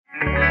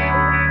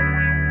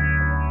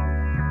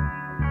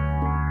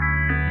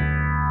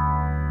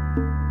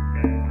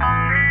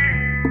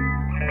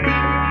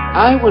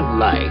I would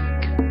like,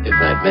 if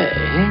I may,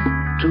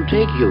 to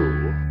take you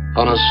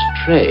on a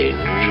strange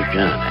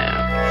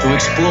journey. To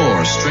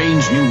explore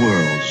strange new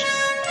worlds,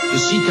 to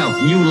seek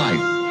out new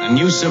life and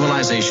new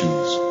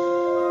civilizations,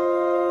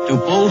 to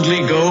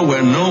boldly go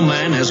where no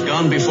man has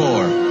gone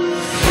before.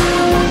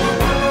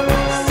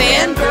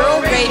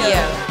 Fangirl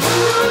Radio.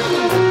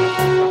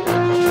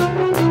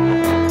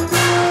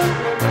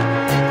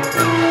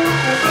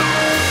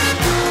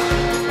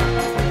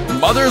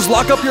 Mothers,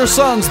 lock up your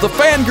sons. The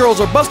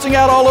fangirls are busting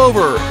out all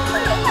over.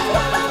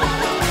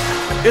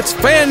 It's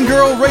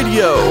Fangirl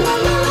Radio.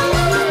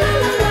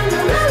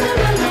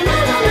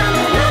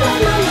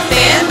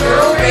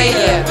 Fangirl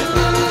Radio.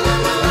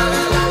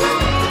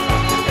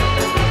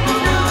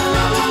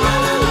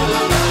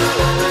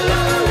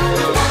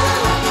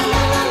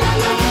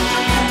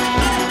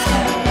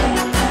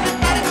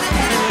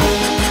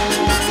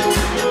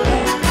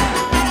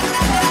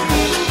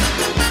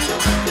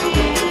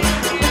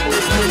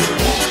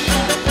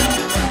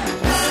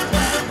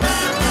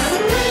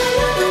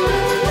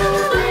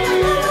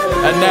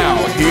 And now,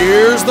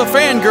 here's the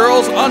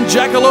Fangirls on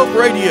Jackalope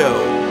Radio.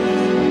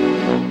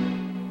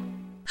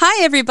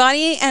 Hi,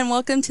 everybody, and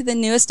welcome to the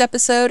newest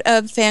episode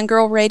of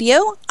Fangirl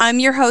Radio. I'm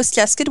your host,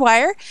 Jessica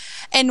Dwyer,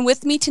 and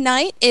with me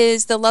tonight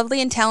is the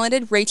lovely and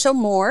talented Rachel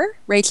Moore.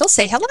 Rachel,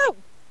 say hello.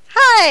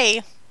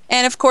 Hi.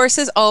 And, of course,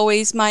 as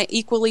always, my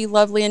equally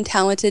lovely and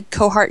talented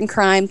cohort in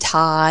crime,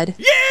 Todd.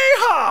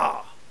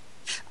 Yeehaw!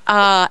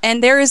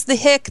 And there is the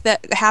hick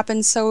that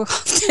happened so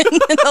often in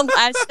the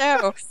last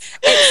show.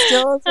 It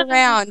still is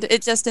around.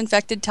 It just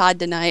infected Todd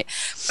tonight.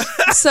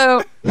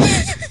 So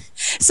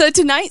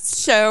tonight's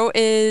show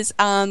is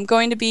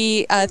going to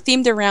be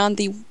themed around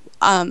the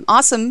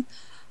awesome,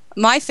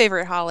 my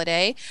favorite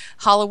holiday,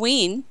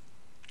 Halloween.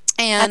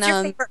 And that's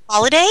your favorite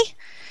holiday?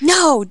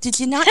 No,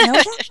 did you not know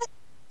that?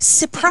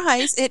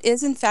 Surprise, it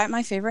is in fact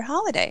my favorite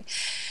holiday.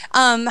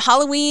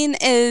 Halloween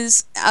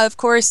is, of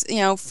course,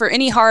 for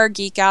any horror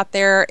geek out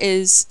there,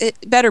 it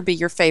better be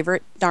your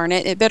favorite, darn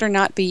it. It better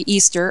not be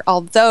Easter,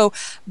 although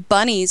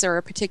bunnies are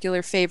a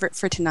particular favorite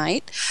for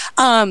tonight.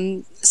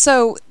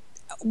 So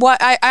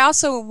what I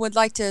also would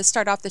like to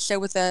start off the show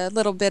with a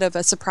little bit of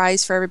a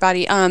surprise for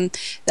everybody,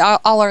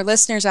 all our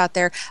listeners out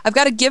there. I've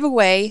got a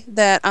giveaway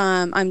that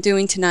I'm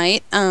doing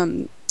tonight.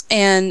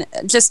 And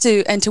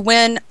to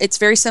win, it's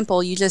very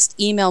simple. You just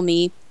email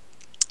me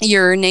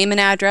your name and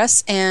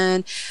address,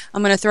 and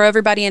I'm going to throw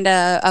everybody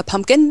into a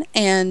pumpkin,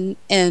 and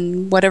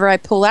whatever I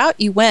pull out,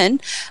 you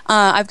win.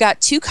 I've got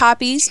 2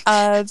 copies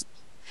of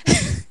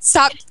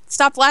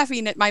Stop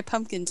laughing at my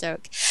pumpkin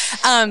joke.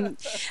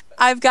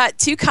 I've got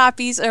 2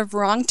 copies of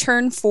Wrong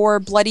Turn 4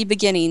 Bloody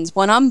Beginnings,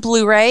 one on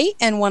Blu-ray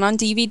and one on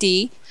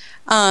DVD.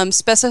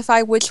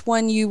 Specify which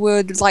one you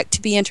would like to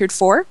be entered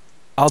for.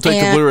 I'll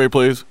take the Blu-ray,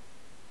 please.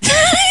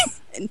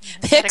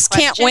 Hicks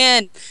can't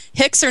win.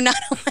 Hicks are not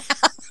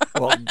allowed.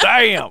 Well,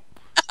 damn.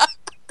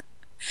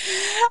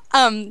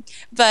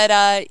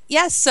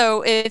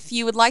 So if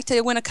you would like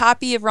to win a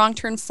copy of Wrong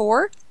Turn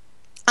 4,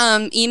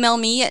 email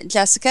me at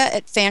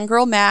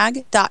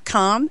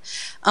jessica@fangirlmag.com.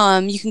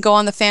 You can go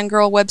on the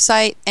Fangirl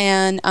website,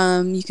 and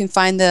you can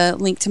find the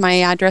link to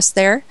my address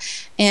there.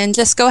 And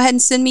just go ahead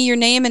and send me your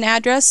name and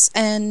address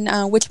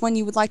and which one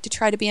you would like to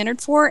try to be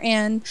entered for,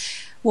 and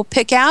we'll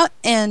pick out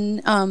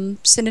and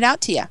send it out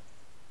to you.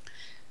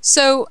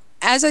 So,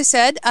 as I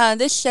said,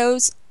 this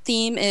show's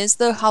theme is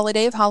the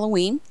holiday of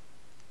Halloween.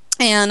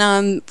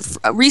 And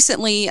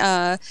recently,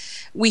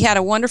 we had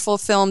a wonderful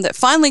film that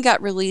finally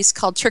got released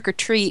called Trick or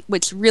Treat,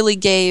 which really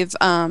gave,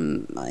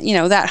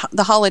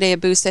 the holiday a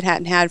boost it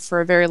hadn't had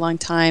for a very long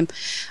time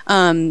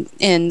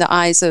in the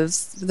eyes of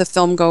the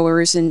film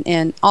goers,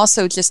 and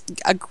also just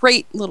a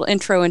great little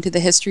intro into the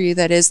history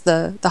that is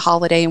the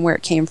holiday and where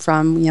it came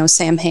from,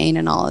 Sam Hain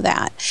and all of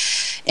that.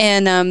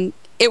 And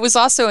it was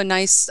also a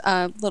nice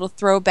little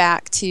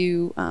throwback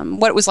to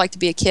what it was like to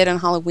be a kid on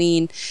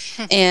Halloween.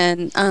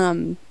 And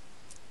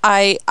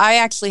I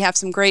actually have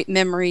some great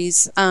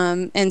memories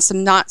and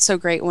some not so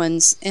great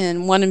ones.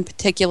 And one in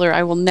particular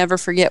I will never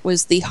forget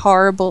was the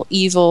horrible,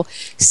 evil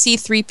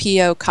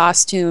C-3PO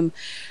costume.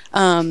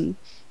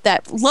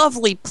 That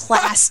lovely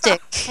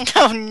plastic.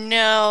 Oh,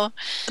 no.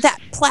 That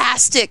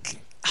plastic,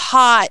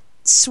 hot,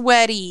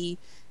 sweaty,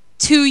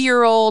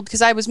 2-year-old,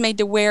 because I was made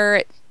to wear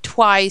it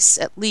twice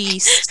at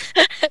least,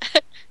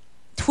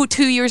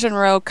 2 years in a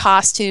row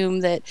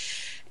costume that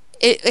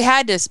it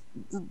had this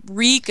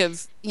reek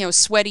of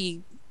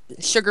sweaty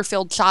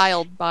sugar-filled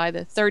child by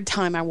the 3rd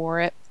time I wore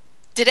it.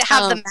 Did it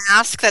have the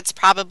mask that's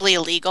probably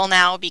illegal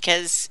now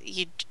because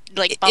you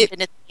bump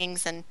into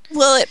things? And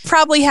well, it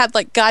probably had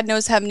God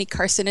knows how many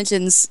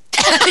carcinogens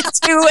added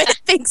to it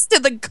thanks to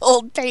the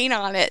gold paint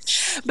on it.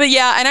 But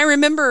yeah, and I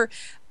remember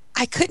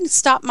I couldn't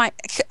stop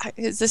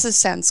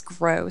sounds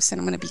gross,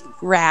 and I'm going to be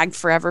ragged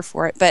forever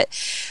for it, but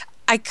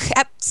I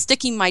kept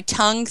sticking my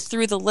tongue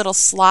through the little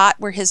slot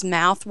where his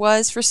mouth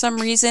was for some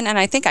reason, and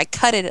I think I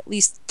cut it at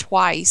least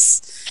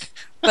twice.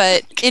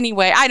 But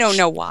anyway, I don't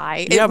know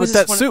why. Yeah, but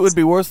that suit would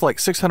be worth like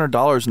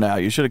 $600 now.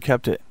 You should have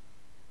kept it.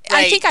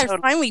 I think I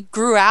totally. finally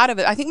grew out of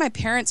it. I think my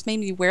parents made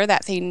me wear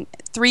that thing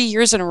 3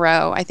 years in a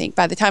row, I think,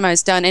 by the time I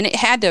was done. And it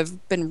had to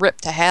have been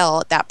ripped to hell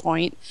at that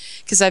point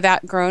because I've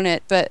outgrown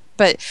it. But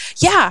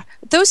yeah,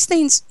 those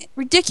things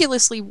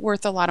ridiculously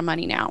worth a lot of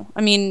money now.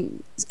 I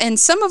mean, and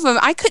some of them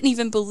I couldn't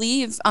even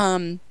believe.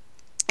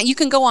 You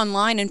can go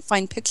online and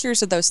find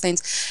pictures of those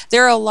things.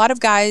 There are a lot of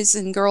guys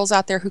and girls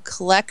out there who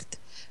collect.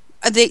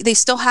 They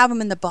still have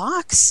them in the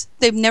box.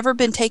 They've never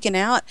been taken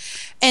out.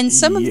 And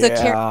some of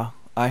the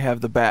I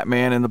have the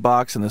Batman in the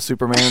box and the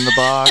Superman in the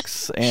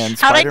box and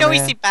How'd I Spider-Man. know we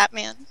see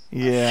Batman?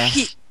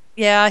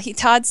 Yeah.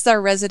 Todd's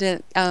our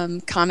resident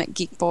comic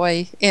geek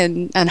boy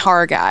and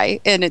horror guy,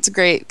 and it's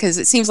great because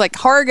it seems like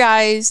horror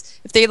guys,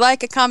 if they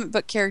like a comic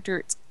book character,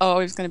 it's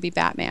always going to be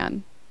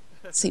Batman.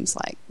 It seems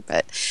like,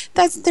 but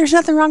there's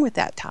nothing wrong with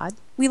that, Todd.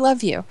 We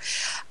love you.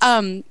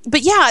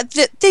 But yeah,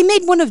 they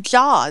made one of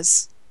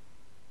Jaws.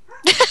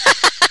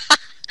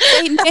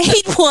 They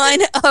made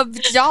one of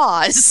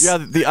Jaws. Yeah,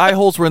 the eye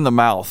holes were in the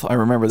mouth. I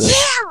remember this.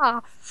 Yeah.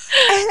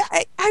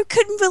 And I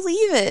couldn't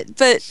believe it.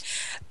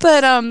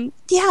 But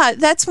yeah,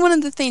 that's one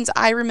of the things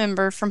I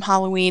remember from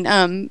Halloween.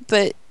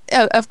 But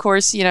of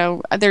course, you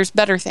know, there's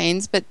better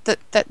things, but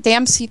that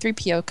damn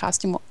C-3PO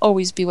costume will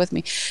always be with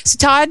me. So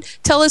Todd,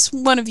 tell us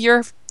one of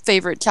your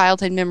favorite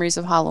childhood memories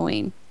of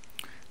Halloween.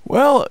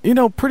 Well, you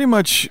know, pretty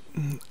much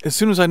as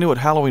soon as I knew what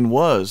Halloween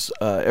was,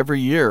 every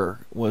year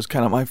was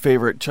kind of my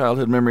favorite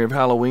childhood memory of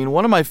Halloween.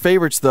 One of my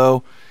favorites,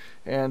 though,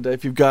 and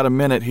if you've got a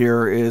minute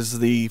here, is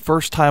the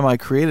first time I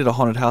created a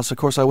haunted house. Of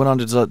course, I went on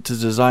to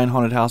design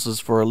haunted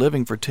houses for a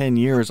living for 10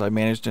 years. I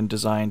managed and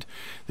designed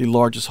the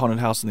largest haunted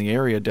house in the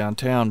area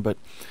downtown. But,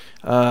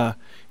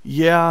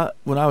 yeah,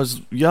 when I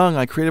was young,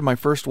 I created my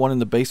first one in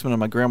the basement of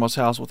my grandma's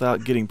house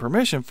without getting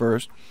permission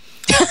first.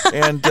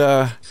 And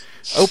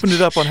opened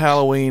it up on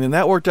Halloween, and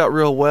that worked out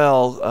real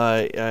well.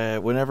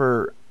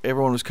 Whenever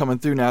everyone was coming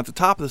through, now at the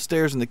top of the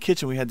stairs in the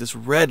kitchen, we had this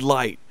red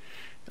light.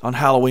 On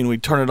Halloween,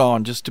 we'd turn it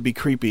on just to be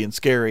creepy and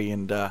scary.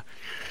 And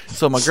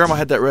so my grandma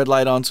had that red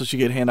light on so she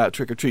could hand out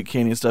trick-or-treat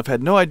candy and stuff.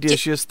 Had no idea.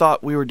 She just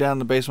thought we were down in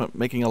the basement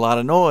making a lot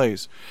of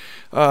noise.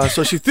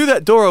 So she threw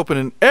that door open,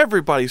 and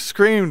everybody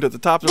screamed at the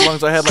top of their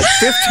lungs. I had like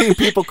 15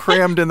 people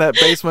crammed in that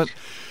basement.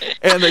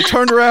 And they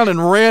turned around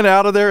and ran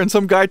out of there, and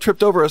some guy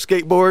tripped over a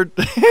skateboard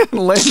and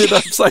landed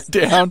upside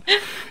down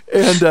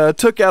and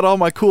took out all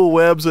my cool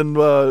webs. And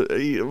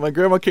my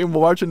grandma came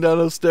marching down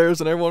those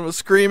stairs, and everyone was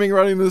screaming,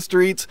 running the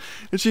streets.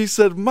 And she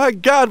said, "My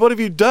God, what have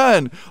you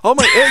done? All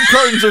my egg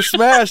cartons are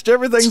smashed.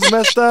 Everything's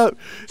messed up."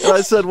 And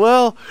I said,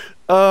 "Well,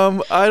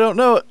 I don't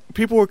know."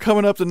 People were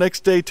coming up the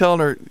next day telling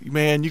her,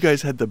 "Man, you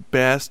guys had the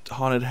best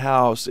haunted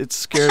house. It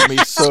scared me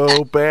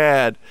so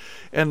bad."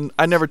 And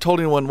I never told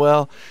anyone,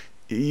 well,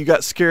 you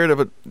got scared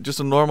of just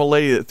a normal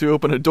lady that threw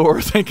open a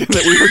door thinking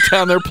that we were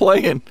down there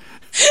playing.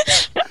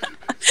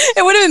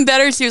 It would have been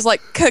better if she was like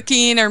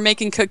cooking or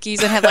making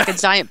cookies and had like a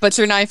giant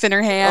butcher knife in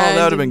her hand. Oh,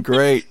 that would have been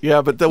great.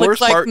 Yeah, but the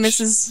worst like part,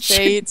 Mrs.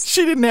 Bates.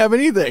 She didn't have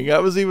anything.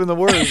 That was even the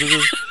worst. It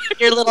was,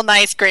 Your little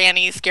nice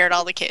granny scared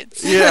all the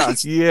kids.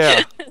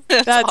 yeah.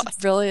 That's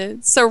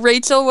brilliant. So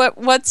Rachel,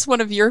 what's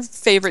one of your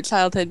favorite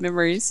childhood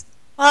memories?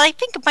 Well, I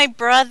think my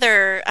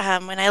brother,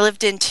 when I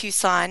lived in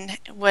Tucson,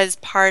 was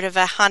part of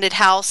a haunted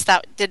house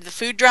that did the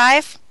food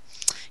drive.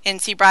 And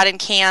so he brought in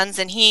cans,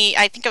 and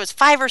I think I was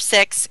 5 or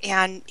 6,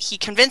 and he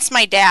convinced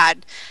my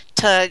dad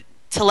to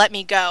let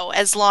me go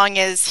as long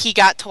as he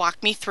got to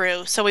walk me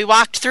through. So we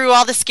walked through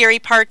all the scary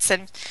parts,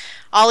 and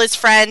all his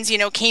friends, you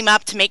know, came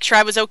up to make sure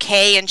I was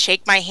okay and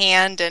shake my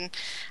hand, and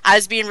I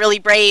was being really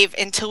brave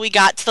until we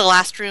got to the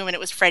last room, and it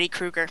was Freddy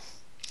Krueger.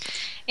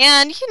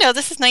 And, you know,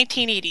 this is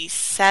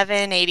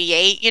 1987,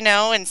 88, you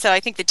know, and so I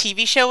think the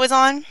TV show was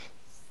on.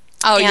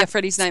 Oh, And yeah,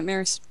 Freddy's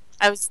Nightmares.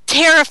 I was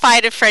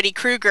terrified of Freddy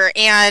Krueger,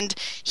 and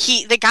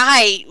the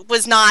guy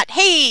was not,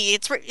 "Hey,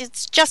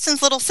 it's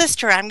Justin's little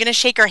sister. I'm going to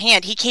shake her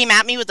hand." He came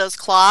at me with those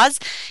claws,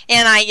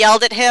 and I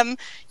yelled at him,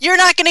 "You're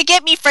not going to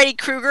get me, Freddy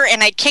Krueger,"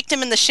 and I kicked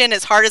him in the shin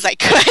as hard as I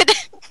could.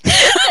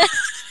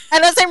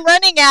 And as I'm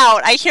running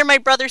out, I hear my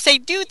brother say,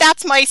 "Dude,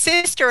 that's my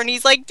sister." And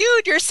he's like,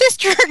 "Dude, your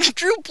sister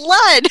drew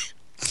blood."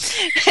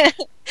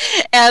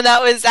 And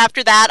that was,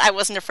 after that, I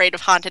wasn't afraid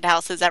of haunted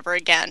houses ever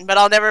again. But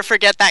I'll never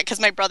forget that because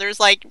my brother's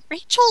like,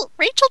 Rachel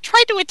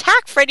tried to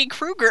attack Freddy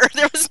Krueger.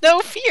 There was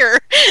no fear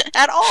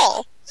at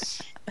all.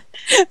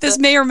 This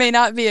may or may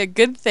not be a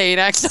good thing,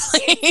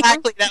 actually.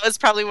 Exactly. That was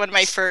probably one of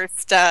my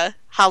first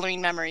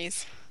Halloween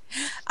memories.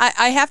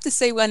 I have to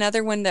say one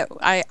other one that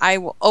I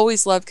will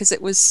always love because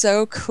it was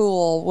so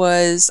cool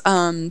was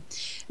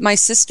my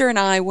sister and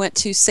I went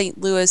to St.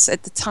 Louis.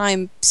 At the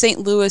time, St.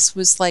 Louis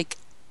was like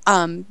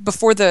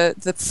before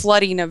the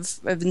flooding of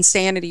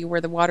insanity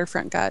where the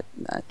waterfront got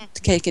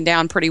taken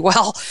down pretty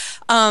well.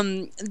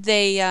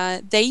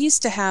 They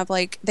used to have,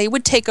 like, they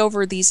would take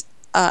over these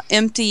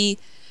empty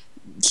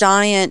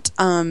giant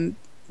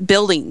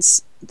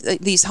buildings,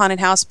 these haunted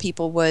house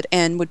people would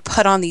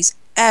put on these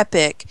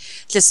epic,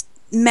 just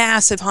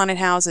massive haunted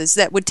houses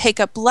that would take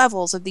up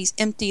levels of these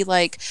empty,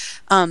 like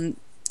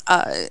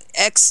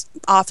ex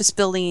office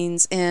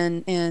buildings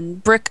and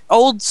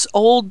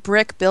old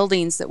brick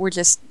buildings that were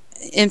just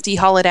empty,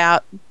 hollowed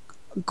out,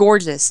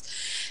 gorgeous.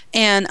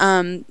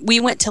 And we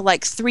went to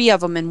like 3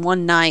 of them in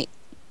one night.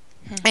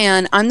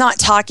 And I'm not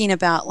talking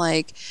about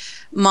like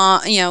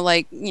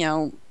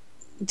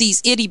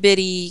these itty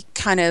bitty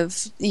kind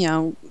of,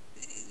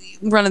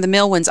 run of the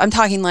mill ones. I'm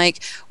talking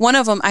like one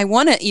of them, I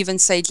want to even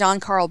say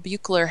John Carl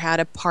Buechler had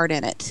a part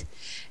in it.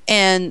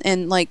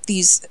 And like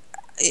these,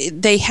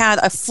 they had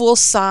a full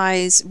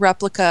size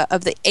replica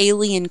of the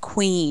Alien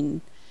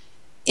Queen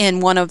in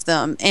one of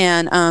them.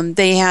 And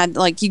they had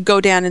like, you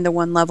go down into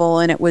one level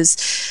and it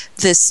was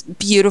this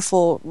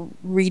beautiful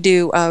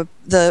redo of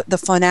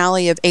the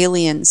finale of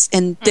Aliens.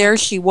 And there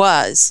she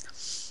was.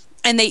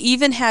 And they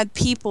even had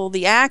people,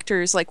 the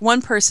actors, like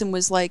one person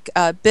was like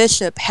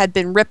Bishop had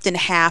been ripped in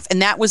half,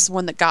 and that was the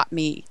one that got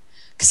me.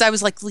 Because I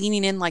was like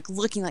leaning in, like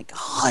looking like,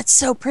 oh, it's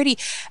so pretty.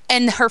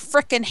 And her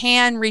frickin'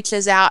 hand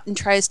reaches out and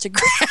tries to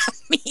grab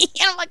me.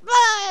 And I'm like,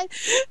 ah,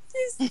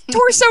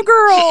 torso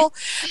girl.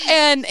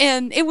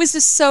 and it was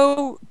just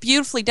so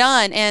beautifully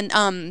done.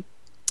 And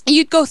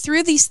you'd go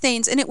through these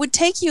things, and it would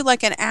take you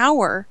like an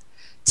hour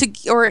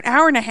or an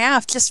hour and a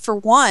half just for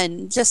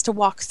one, just to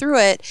walk through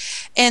it.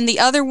 And the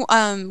other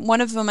one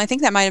of them, I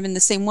think that might have been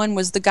the same one,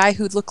 was the guy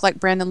who looked like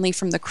Brandon Lee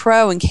from The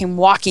Crow and came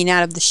walking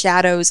out of the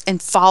shadows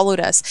and followed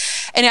us.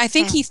 And I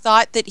think he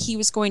thought that he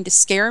was going to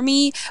scare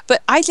me,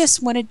 but I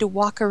just wanted to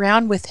walk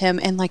around with him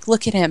and like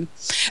look at him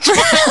for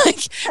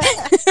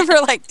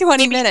like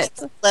 20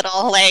 minutes.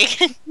 Little like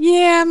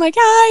yeah, I'm like,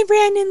 hi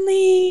Brandon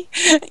Lee,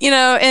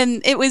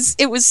 and it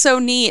was so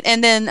neat.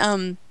 And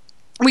then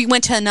we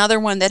went to another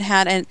one that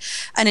had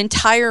an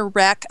entire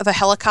wreck of a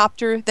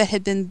helicopter that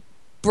had been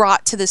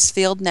brought to this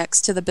field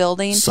next to the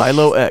building.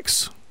 Silo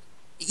X.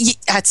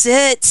 That's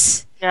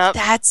it. Yep.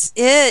 That's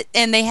it.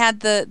 And they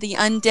had the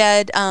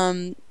undead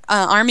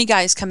army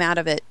guys come out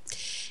of it.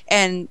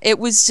 And it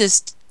was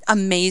just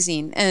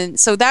amazing. And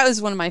so that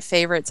was one of my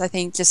favorites. I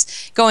think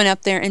just going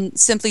up there and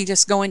simply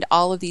just going to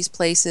all of these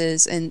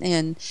places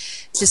and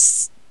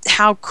just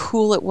how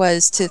cool it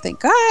was to think,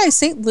 guys,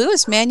 St.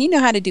 Louis, man, you know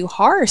how to do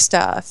horror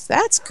stuff.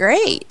 That's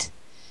great.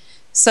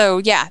 So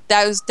yeah,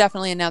 that was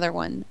definitely another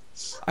one.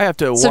 I have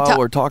to, while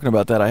we're talking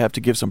about that, I have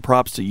to give some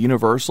props to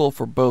Universal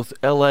for both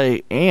LA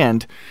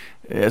and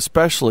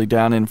especially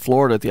down in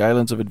Florida at the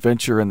Islands of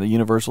Adventure and the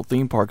Universal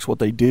theme parks, what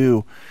they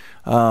do.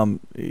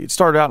 It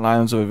started out in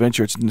Islands of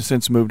Adventure. It's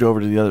since moved over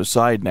to the other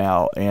side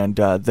now, and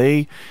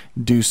they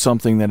do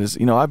something that is,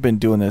 I've been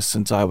doing this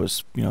since I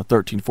was,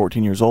 13,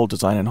 14 years old,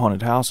 designing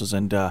haunted houses,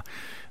 and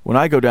when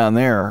I go down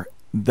there,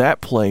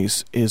 that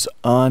place is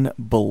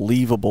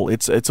unbelievable.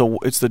 It's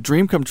the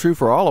dream come true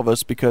for all of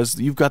us, because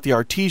you've got the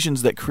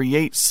artisans that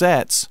create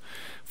sets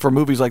for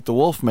movies like The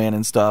Wolfman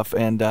and stuff,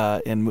 and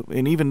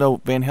even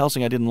though Van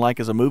Helsing I didn't like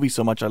as a movie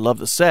so much, I love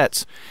the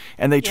sets,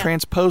 and they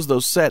transpose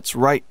those sets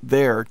right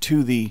there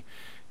to the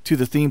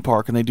theme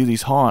park, and they do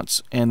these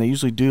haunts, and they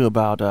usually do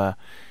about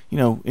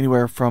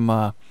anywhere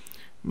from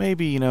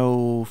maybe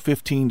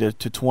 15 to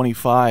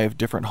 25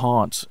 different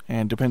haunts,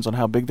 and depends on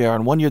how big they are.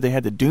 And one year they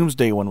had the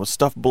Doomsday one with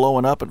stuff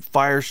blowing up and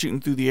fire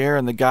shooting through the air,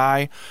 and the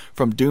guy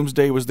from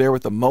Doomsday was there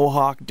with the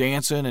mohawk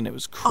dancing, and it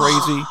was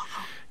crazy.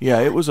 Yeah,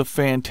 it was a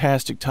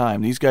fantastic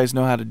time. These guys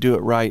know how to do it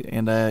right,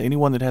 and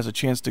anyone that has a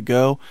chance to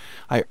go,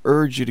 I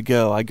urge you to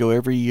go. I go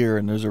every year,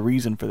 and there's a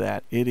reason for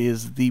that. It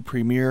is the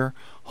premier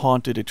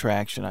haunted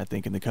attraction, I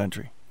think, in the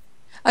country.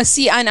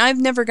 See, and I've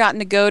never gotten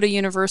to go to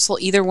Universal,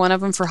 either one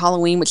of them, for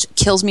Halloween, which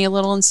kills me a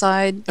little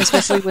inside,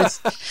 especially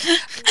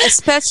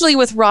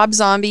with Rob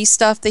Zombie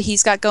stuff that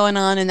he's got going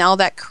on and all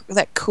that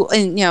cool.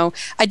 And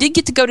I did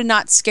get to go to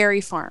Knott's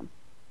Scary Farm,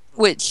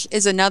 which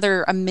is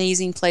another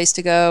amazing place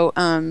to go.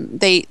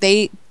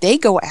 They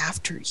go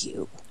after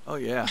you. Oh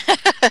yeah.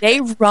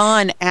 They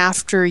run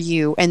after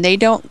you, and they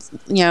don't,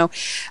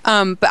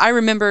 but I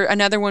remember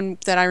another one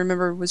that I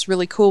remember was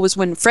really cool was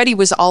when Freddy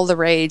was all the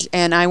rage,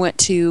 and I went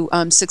to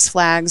Six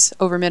Flags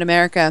over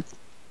Mid-America,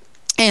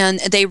 and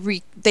they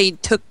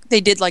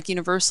did like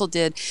Universal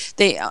did.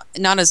 They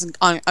not as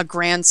on a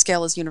grand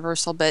scale as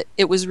Universal, but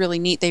it was really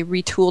neat. They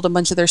retooled a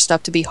bunch of their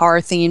stuff to be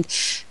horror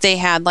themed. They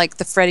had like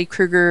the Freddy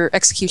Krueger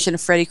execution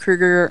of Freddy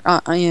Krueger,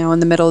 in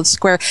the middle of the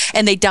square,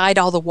 and they dyed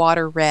all the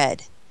water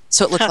red,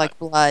 so it looked like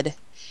blood.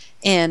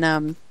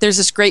 And there's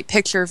this great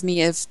picture of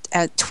me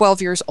at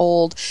 12 years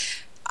old.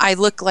 I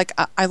look like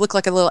a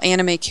little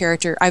anime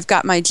character. I've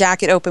got my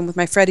jacket open with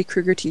my Freddy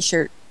Krueger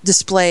t-shirt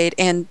displayed,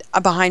 and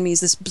behind me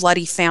is this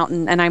bloody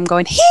fountain, and I'm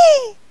going,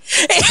 hey!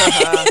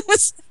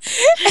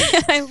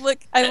 And I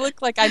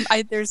look like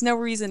there's no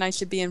reason I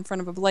should be in front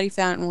of a bloody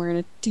fountain wearing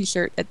a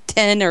t-shirt at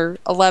 10 or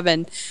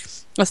 11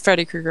 with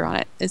Freddy Krueger on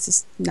it. It's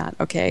just not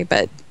okay,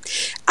 but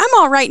I'm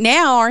all right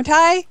now, aren't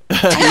I?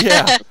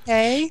 Yeah.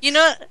 Okay.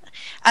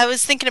 I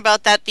was thinking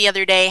about that the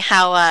other day,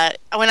 how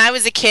when I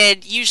was a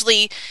kid,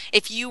 usually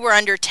if you were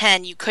under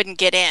 10, you couldn't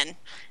get in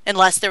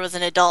unless there was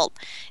an adult.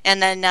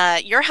 And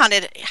then your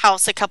haunted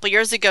house a couple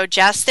years ago,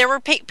 Jess, there were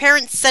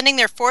parents sending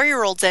their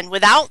 4-year-olds in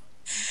without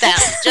them.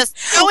 Just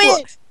go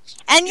in.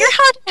 And your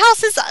haunted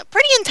house is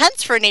pretty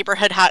intense for a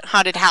neighborhood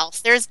haunted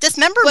house. There's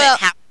dismemberment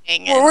happening.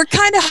 Well, we're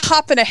kind of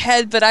hopping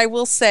ahead, but I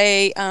will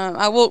say,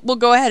 we'll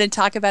go ahead and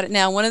talk about it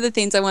now. One of the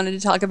things I wanted to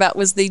talk about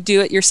was the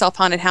do-it-yourself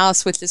haunted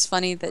house, which is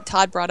funny that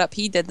Todd brought up.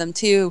 He did them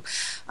too.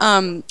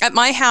 At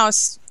my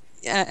house,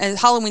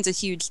 Halloween's a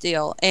huge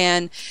deal,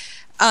 and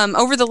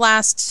over the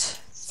last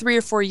 3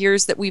 or 4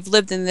 years that we've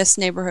lived in this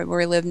neighborhood where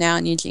we live now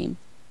in Eugene,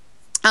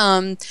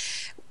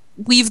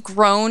 we've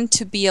grown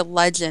to be a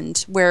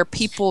legend where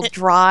people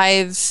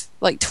drive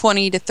like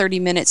 20 to 30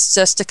 minutes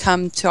just to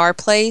come to our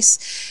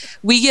place.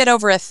 We get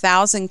over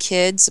 1,000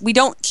 kids. We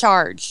don't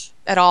charge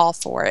at all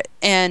for it,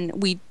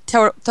 and we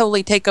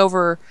totally take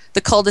over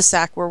the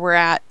cul-de-sac where we're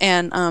at,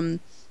 and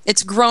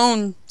it's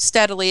grown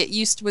steadily. It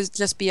used to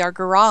just be our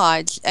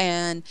garage,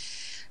 and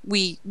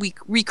we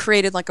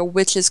recreated like a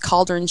witch's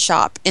cauldron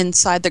shop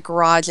inside the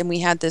garage, and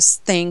we had this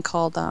thing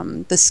called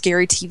the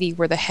scary TV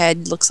where the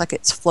head looks like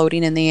it's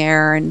floating in the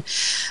air, and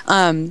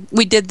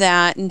we did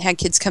that and had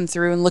kids come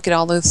through and look at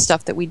all the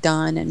stuff that we'd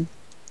done,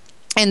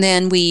 and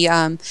then we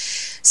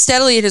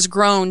steadily it has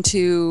grown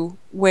to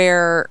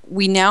where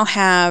we now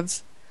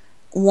have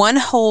one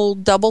whole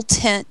double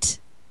tent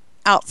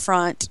out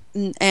front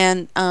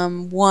and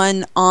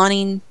one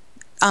awning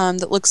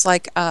that looks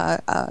like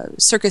a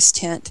circus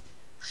tent.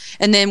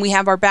 And then we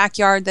have our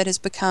backyard that has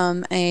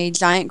become a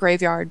giant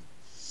graveyard.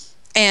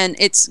 And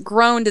it's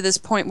grown to this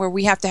point where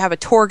we have to have a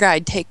tour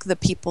guide take the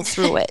people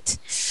through it.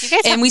 You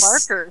guys and have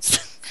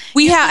markers.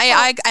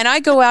 I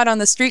go out on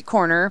the street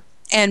corner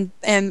and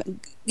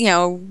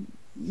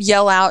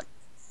yell out,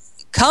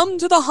 "Come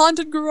to the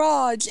haunted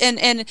garage!"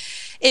 And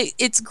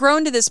it's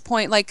grown to this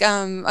point. Like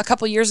a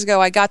couple years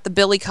ago, I got the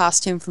Billy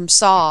costume from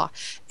Saw,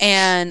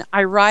 and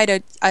I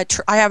ride I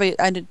have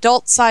an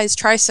adult-sized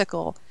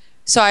tricycle.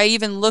 So I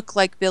even look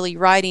like Billy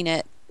riding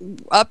it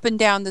up and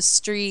down the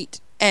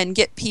street and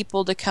get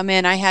people to come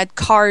in. I had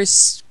cars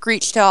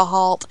screech to a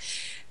halt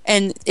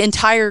and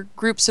entire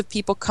groups of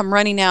people come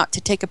running out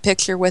to take a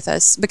picture with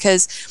us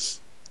because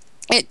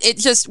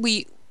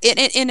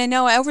and I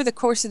know over the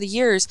course of the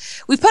years,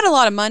 we've put a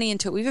lot of money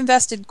into it. We've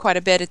invested quite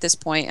a bit at this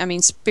point. I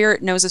mean,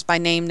 Spirit knows us by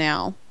name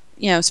now.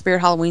 Spirit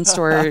Halloween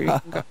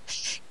Store.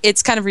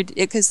 It's kind of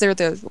ridiculous because they're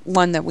the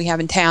one that we have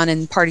in town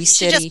in Party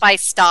City. You should just buy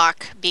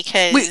stock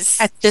because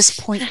at this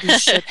point we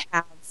should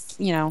have.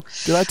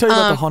 Did I tell you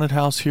about the haunted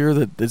house here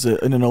that is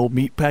in an old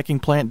meat packing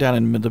plant down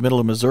in the middle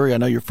of Missouri? I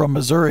know you're from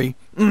Missouri.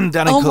 My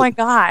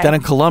God! Down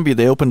in Columbia,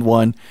 they opened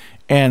one,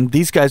 and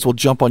these guys will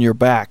jump on your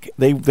back.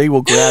 They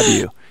will grab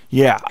you.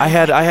 Yeah, I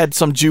had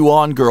some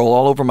Ju-on girl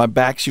all over my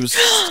back. She was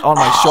on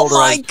my shoulder. Oh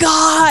my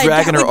God!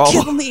 Dragging that her would all.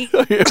 Kill me.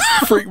 It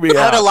freaked me I would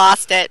out. have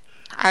lost it.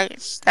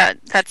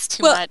 That's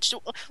too much.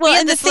 We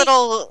had this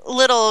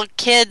little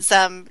kids.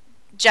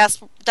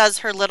 Jess does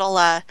her little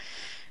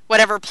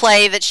whatever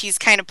play that she's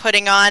kind of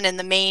putting on in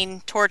the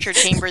main torture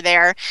chamber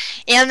there,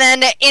 and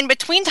then in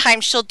between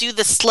times she'll do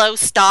the slow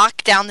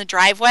stalk down the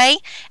driveway,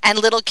 and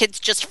little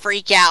kids just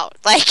freak out.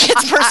 Like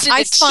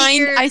it's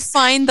I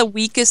find the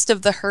weakest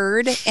of the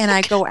herd, and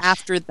I go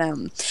after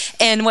them.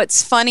 And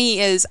what's funny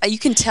is you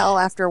can tell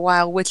after a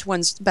while which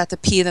one's about to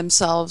pee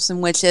themselves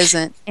and which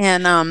isn't.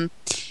 And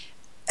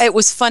it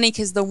was funny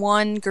because the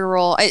one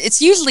girl,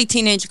 it's usually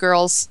teenage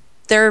girls.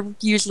 They're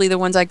usually the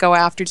ones I go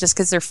after just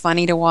because they're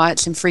funny to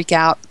watch and freak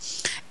out.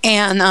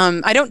 And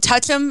I don't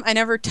touch them. I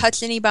never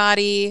touch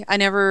anybody. I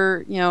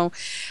never,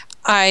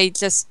 I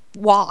just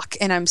walk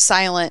and I'm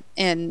silent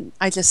and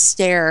I just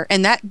stare.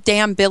 And that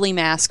damn Billy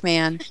mask,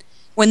 man,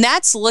 when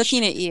that's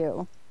looking at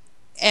you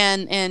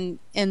and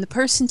the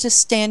person just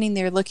standing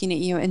there looking at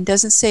you and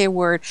doesn't say a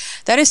word,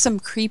 that is some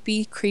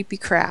creepy, creepy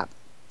crap.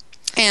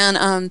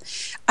 And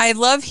I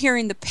love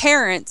hearing the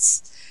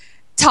parents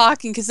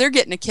talking because they're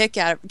getting a kick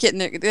out of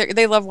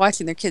they love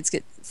watching their kids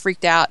get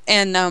freaked out.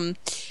 And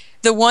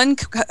the one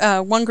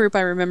group I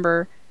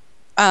remember,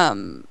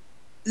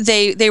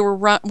 they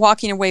were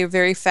walking away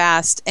very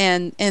fast,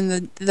 and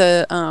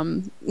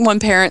the one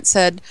parent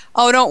said,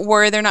 "Oh, don't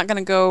worry, they're not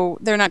going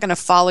to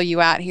follow you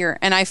out here."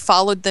 And I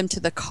followed them to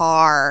the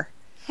car.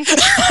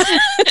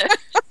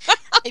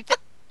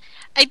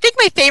 I think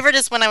my favorite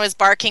is when I was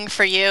barking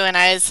for you, and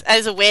I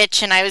was a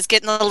witch, and I was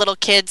getting the little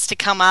kids to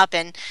come up,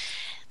 and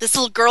this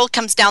little girl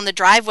comes down the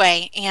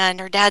driveway, and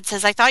her dad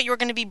says, "I thought you were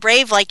going to be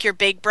brave like your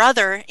big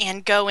brother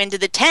and go into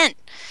the tent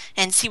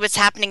and see what's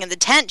happening in the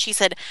tent." She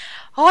said,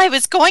 "Oh, I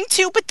was going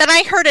to, but then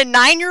I heard a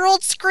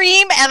 9-year-old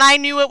scream, and I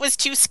knew it was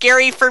too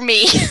scary for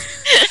me."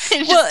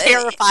 Just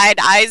terrified,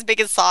 eyes big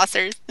as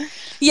saucers.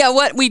 Yeah,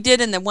 what we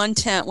did in the one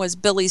tent was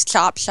Billy's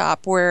Chop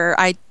Shop, where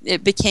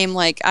it became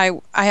like I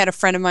had a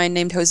friend of mine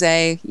named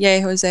Jose. Yay,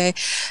 Jose.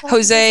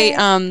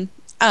 Jose.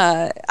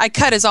 I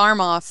cut his arm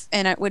off,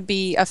 and it would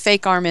be a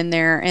fake arm in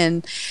there,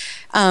 and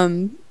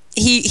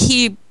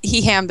he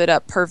hammed it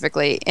up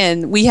perfectly.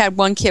 And we had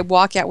one kid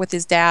walk out with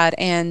his dad,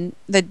 and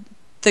the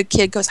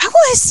kid goes, "I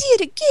want to see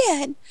it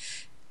again."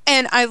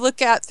 And I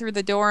look out through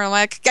the door, and I'm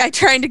like, guy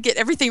trying to get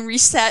everything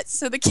reset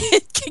so the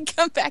kid can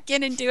come back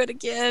in and do it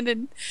again.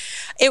 And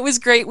it was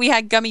great. We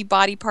had gummy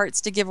body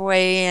parts to give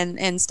away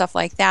and stuff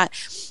like that.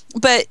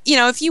 But,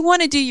 if you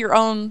want to do your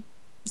own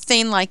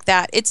thing like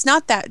that, it's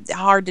not that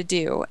hard to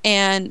do.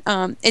 And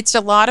it's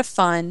a lot of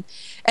fun.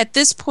 At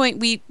this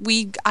point,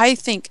 I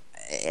think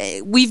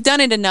we've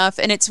done it enough,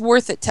 and it's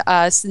worth it to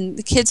us. And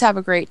the kids have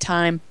a great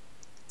time.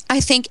 I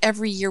think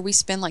every year we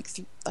spend like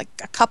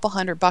a couple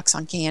 $100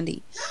 on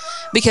candy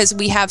because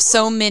we have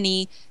so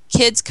many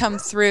kids come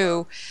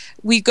through.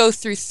 We go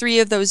through 3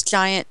 of those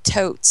giant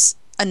totes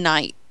a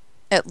night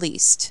at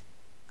least,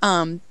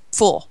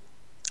 full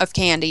of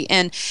candy,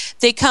 and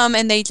they come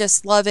and they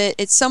just love it.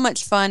 It's so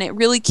much fun. It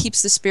really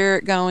keeps the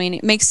spirit going.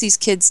 It makes these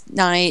kids'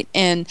 night,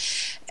 and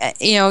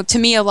to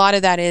me, a lot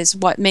of that is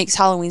what makes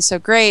Halloween so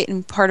great.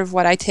 And part of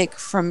what I take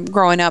from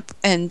growing up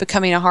and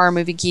becoming a horror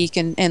movie geek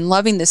and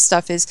loving this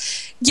stuff is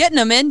getting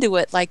them into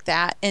it like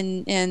that,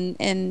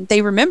 and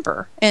they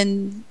remember.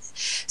 And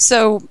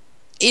so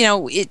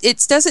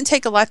it doesn't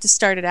take a lot to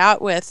start it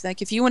out with.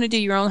 Like if you want to do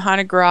your own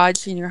haunted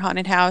garage in your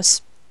haunted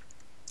house,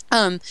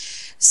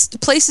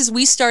 places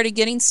we started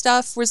getting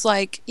stuff was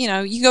like,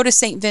 you go to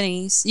St.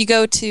 Vinny's, you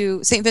go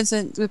to St.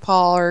 Vincent de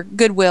Paul or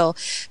Goodwill,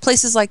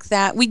 places like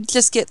that. We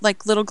just get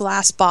like little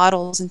glass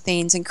bottles and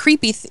things and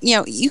creepy,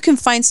 you can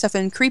find stuff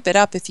and creep it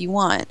up if you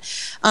want.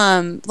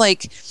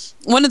 Like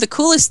one of the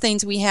coolest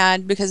things we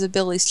had because of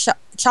Billy's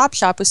Chop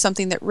Shop was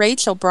something that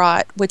Rachel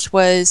brought, which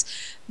was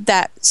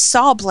that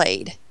saw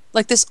blade.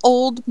 Like this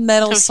old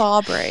metal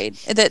saw blade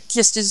that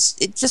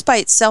just by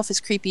itself is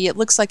creepy. It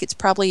looks like it's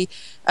probably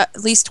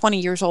at least 20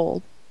 years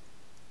old.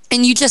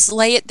 And you just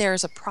lay it there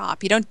as a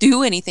prop. You don't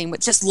do anything, but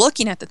just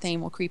looking at the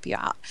thing will creep you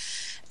out.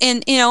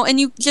 And and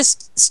you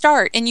just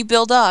start and you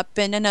build up.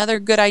 And another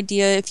good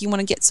idea if you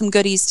want to get some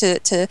goodies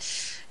to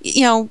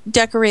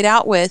decorate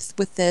out with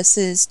this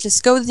is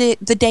just go the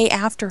day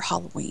after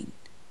Halloween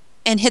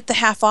and hit the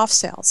half off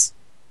sales.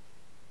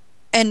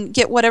 And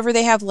get whatever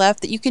they have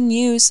left that you can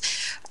use.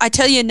 I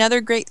tell you, another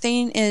great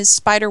thing is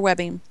spider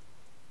webbing.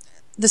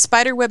 The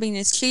spider webbing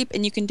is cheap,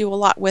 and you can do a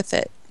lot with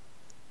it.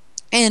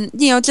 And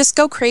just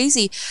go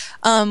crazy.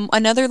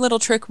 Another little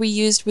trick we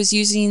used was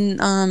using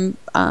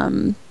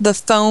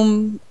the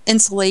foam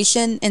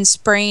insulation and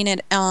spraying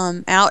it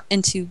out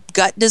into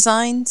gut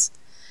designs,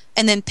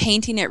 and then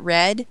painting it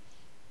red.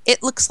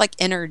 It looks like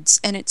innards,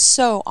 and it's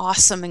so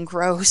awesome and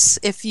gross.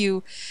 If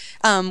you,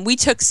 we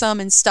took some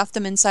and stuffed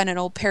them inside an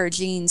old pair of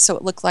jeans, so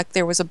it looked like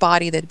there was a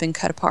body that had been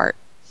cut apart,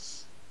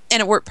 and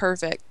it worked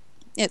perfect.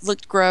 It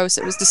looked gross.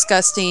 It was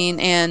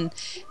disgusting, and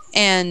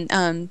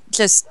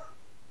just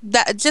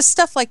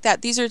stuff like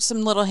that. These are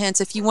some little hints.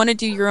 If you want to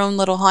do your own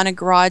little haunted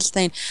garage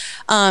thing,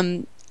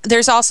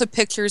 there's also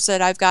pictures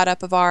that I've got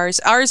up of ours.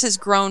 Ours has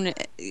grown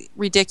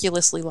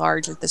ridiculously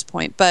large at this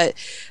point, but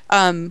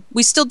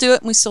we still do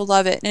it and we still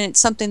love it. And it's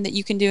something that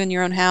you can do in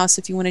your own house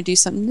if you want to do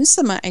something. There's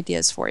some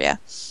ideas for you.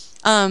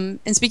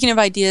 And speaking of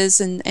ideas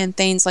and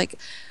things like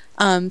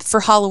for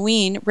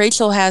Halloween,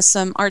 Rachel has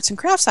some arts and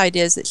crafts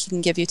ideas that she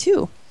can give you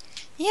too.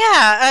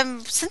 Yeah,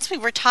 since we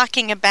were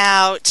talking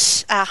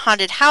about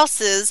haunted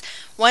houses,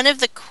 one of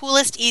the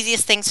coolest,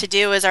 easiest things to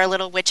do is our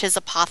little witch's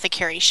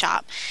apothecary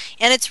shop.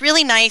 And it's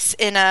really nice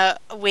in a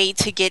way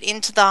to get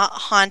into the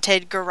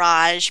haunted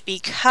garage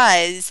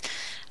because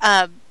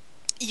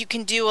you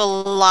can do a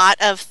lot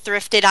of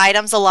thrifted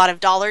items, a lot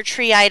of Dollar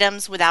Tree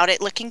items without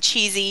it looking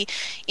cheesy,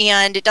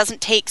 and it doesn't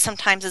take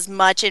sometimes as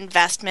much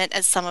investment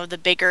as some of the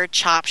bigger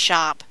chop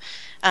shop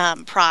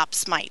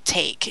props might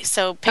take.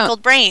 So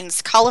pickled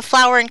brains,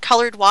 cauliflower and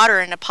colored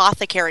water in an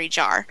apothecary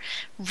jar.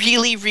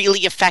 Really, really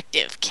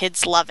effective.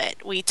 Kids love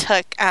it. We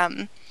took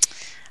a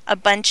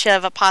bunch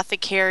of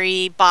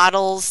apothecary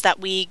bottles that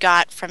we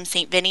got from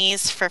St.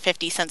 Vinny's for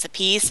 50 cents a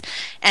piece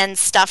and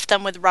stuffed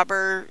them with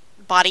rubber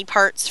body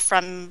parts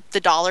from the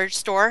dollar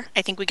store.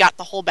 I think we got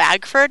the whole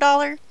bag for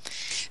 $1.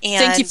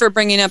 Thank you for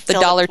bringing up the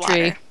Dollar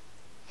Tree.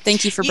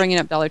 Thank you for bringing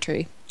up Dollar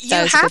Tree. You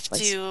have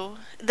to.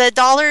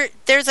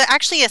 There's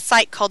actually a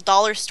site called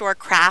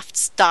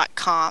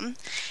DollarStoreCrafts.com,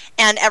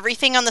 and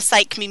everything on the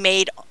site can be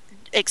made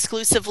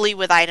exclusively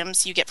with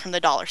items you get from the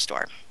dollar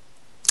store.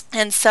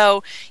 And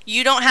so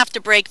you don't have to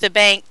break the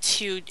bank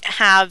to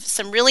have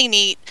some really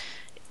neat,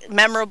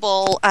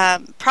 memorable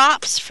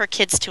props for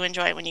kids to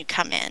enjoy when you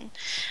come in.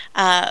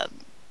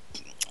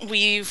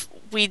 We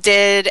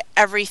did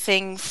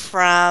everything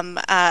from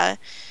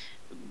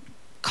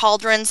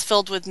cauldrons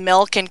filled with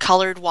milk and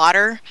colored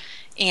water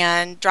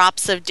and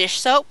drops of dish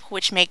soap,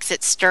 which makes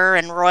it stir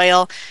and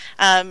royal.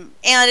 And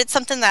it's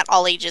something that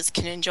all ages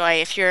can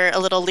enjoy if you're a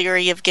little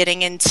leery of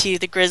getting into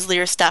the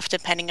grislier stuff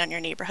depending on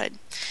your neighborhood.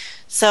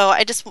 So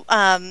I just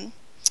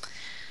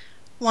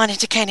wanted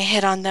to kind of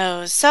hit on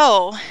those.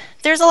 So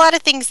there's a lot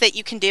of things that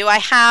you can do. I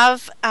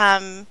have,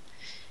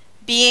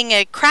 being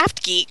a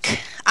craft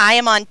geek, I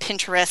am on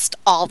Pinterest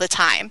all the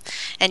time.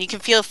 And you can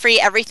feel free,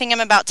 everything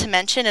I'm about to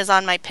mention is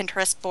on my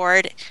Pinterest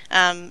board.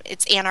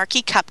 It's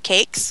Anarchy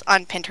Cupcakes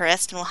on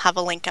Pinterest, and we'll have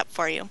a link up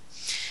for you.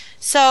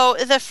 So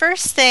the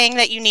first thing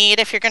that you need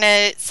if you're going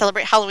to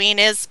celebrate Halloween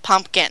is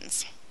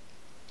pumpkins.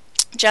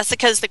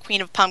 Jessica's the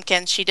queen of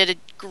pumpkins. She did a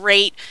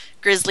great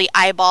grizzly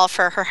eyeball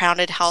for her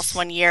haunted house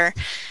one year.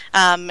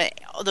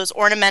 Those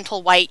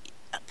ornamental white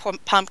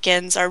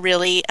pumpkins are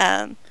really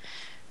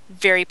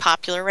very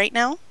popular right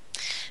now.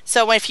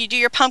 So if you do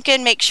your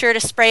pumpkin, make sure to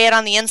spray it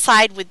on the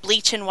inside with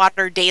bleach and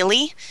water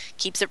daily.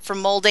 Keeps it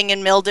from molding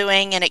and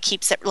mildewing, and it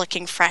keeps it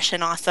looking fresh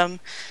and awesome.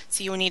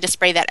 So you will need to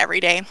spray that every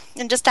day.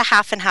 And just a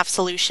half and half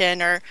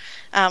solution, or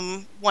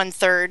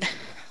 1/3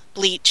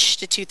 bleach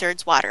to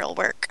 2/3 water will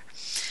work.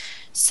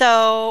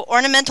 So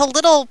ornamental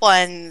little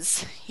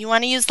ones. You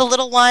want to use the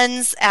little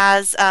ones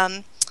as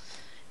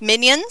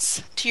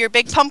minions to your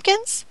big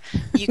pumpkins.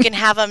 You can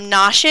have them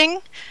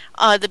noshing.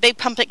 The big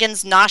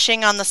pumpkins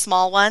noshing on the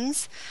small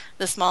ones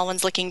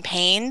looking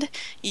pained.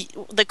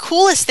 The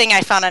coolest thing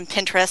I found on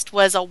Pinterest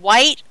was a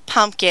white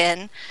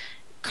pumpkin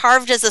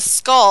carved as a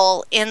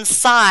skull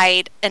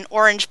inside an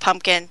orange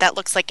pumpkin that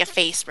looks like a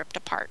face ripped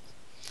apart.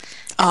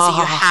 And so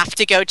you have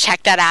to go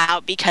check that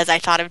out, because I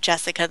thought of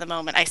Jessica the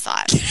moment I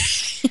saw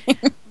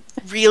it.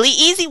 Really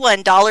easy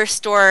one, dollar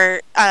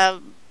store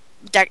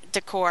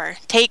decor.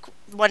 Take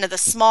one of the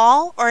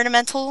small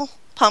ornamental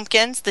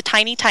pumpkins, the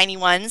tiny, tiny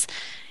ones,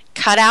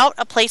 cut out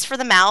a place for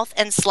the mouth,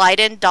 and slide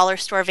in dollar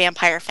store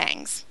vampire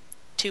fangs.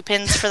 2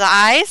 pins for the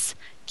eyes,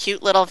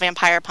 cute little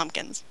vampire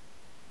pumpkins.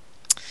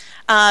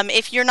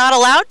 If you're not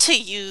allowed to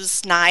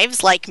use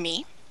knives like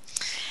me,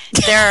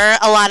 there are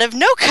a lot of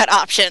no-cut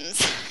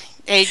options.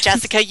 Hey,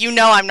 Jessica, you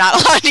know I'm not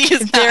allowed to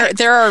use knives.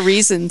 There are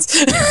reasons.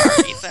 There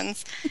are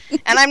reasons.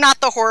 And I'm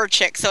not the horror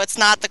chick, so it's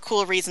not the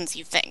cool reasons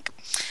you think.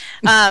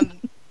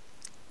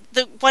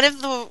 One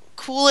of the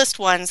coolest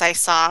ones I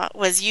saw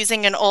was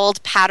using an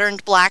old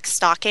patterned black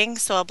stocking,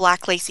 so a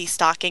black lacy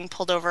stocking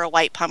pulled over a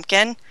white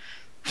pumpkin.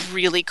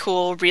 Really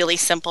cool, really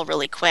simple,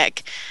 really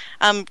quick.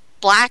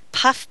 Black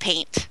puff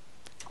paint.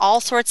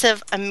 All sorts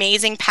of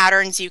amazing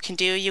patterns you can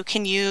do. You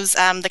can use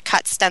the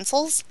cut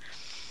stencils,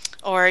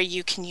 or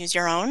you can use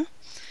your own.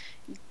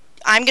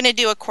 I'm going to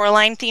do a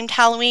Coraline themed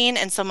Halloween,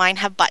 and so mine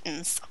have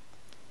buttons.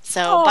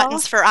 So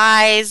buttons for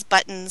eyes,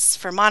 buttons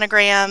for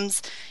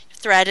monograms,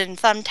 thread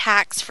and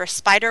thumbtacks for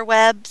spider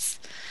webs.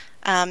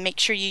 Make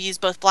sure you use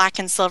both black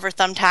and silver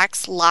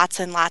thumbtacks. Lots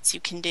and lots you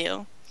can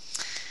do.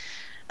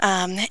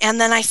 And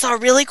then I saw a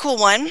really cool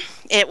one.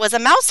 It was a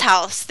mouse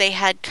house. They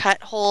had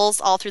cut holes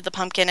all through the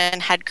pumpkin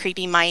and had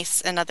creepy mice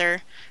and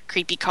other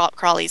creepy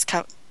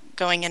crawlies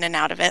going in and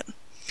out of it.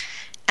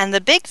 And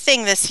the big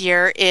thing this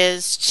year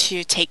is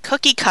to take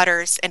cookie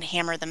cutters and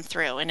hammer them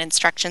through, and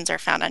instructions are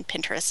found on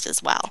Pinterest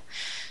as well.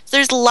 So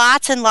there's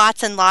lots and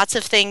lots and lots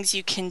of things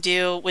you can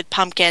do with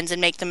pumpkins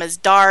and make them as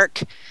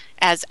dark,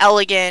 as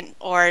elegant,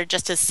 or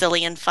just as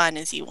silly and fun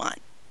as you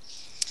want.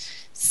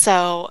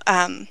 So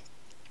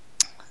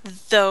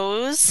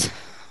those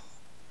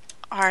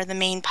are the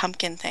main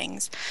pumpkin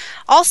things.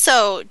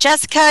 Also,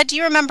 Jessica, do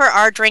you remember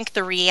our drink,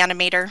 the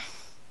Reanimator?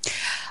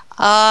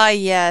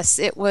 Yes.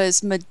 It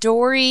was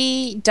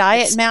Midori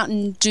Diet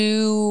Mountain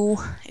Dew.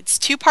 It's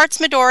 2 parts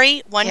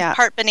Midori, 1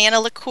 part banana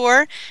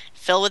liqueur,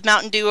 filled with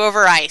Mountain Dew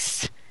over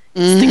ice.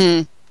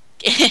 Mm-hmm.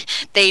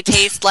 They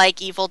taste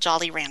like evil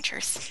Jolly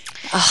Ranchers.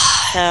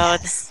 Oh, so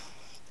yes.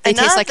 They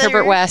taste like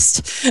Herbert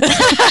West.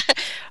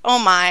 Oh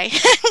my.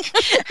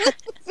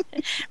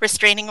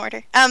 Restraining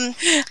order.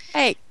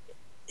 Hey.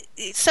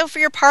 So for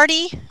your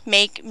party,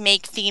 make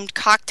themed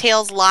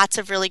cocktails. Lots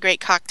of really great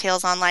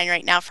cocktails online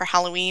right now for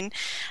Halloween.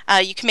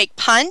 You can make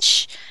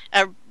punch,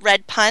 a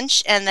red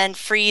punch, and then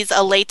freeze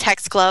a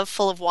latex glove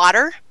full of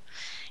water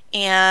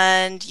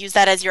and use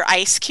that as your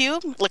ice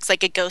cube. Looks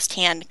like a ghost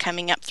hand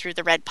coming up through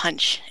the red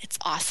punch. It's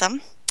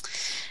awesome.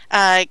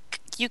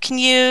 You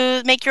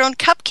can make your own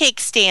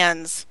cupcake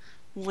stands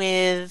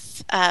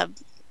with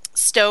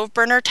stove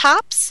burner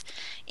tops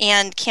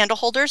and candle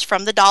holders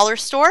from the dollar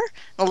store.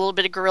 A little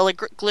bit of Gorilla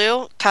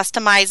Glue.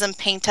 Customize them,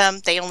 paint them.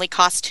 They only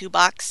cost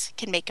 $2. You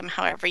can make them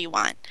however you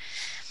want.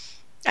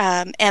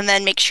 And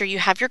then make sure you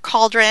have your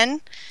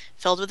cauldron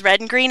filled with red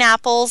and green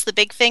apples. The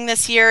big thing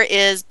this year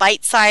is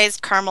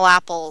bite-sized caramel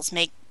apples.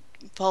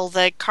 Pull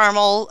the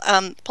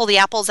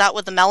apples out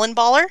with a melon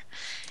baller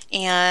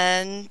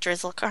and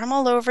drizzle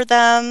caramel over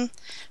them.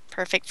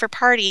 Perfect for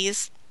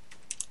parties.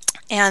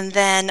 And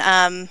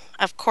then,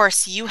 of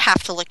course, you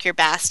have to look your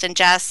best. And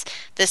Jess,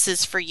 this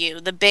is for you.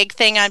 The big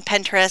thing on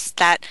Pinterest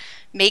that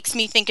makes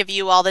me think of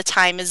you all the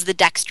time is the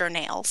Dexter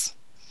nails.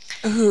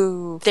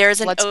 Ooh. There's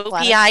an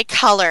OPI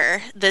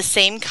color, the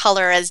same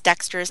color as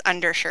Dexter's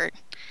undershirt.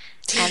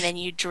 And then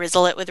you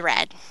drizzle it with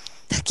red.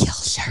 The kill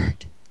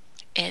shirt.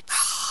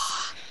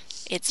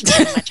 It's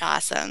pretty much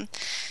awesome.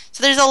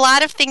 So there's a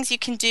lot of things you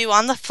can do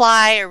on the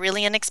fly or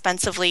really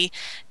inexpensively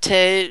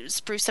to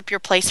spruce up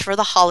your place for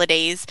the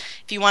holidays.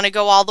 If you want to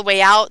go all the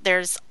way out,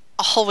 there's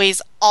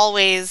always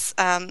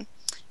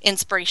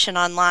inspiration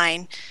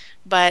online.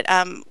 But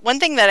one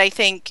thing that I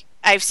think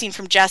I've seen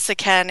from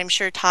Jessica, and I'm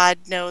sure Todd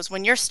knows,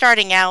 when you're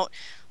starting out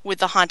with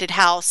the haunted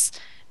house,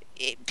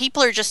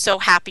 people are just so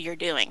happy you're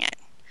doing it.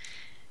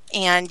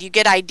 And you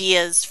get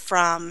ideas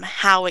from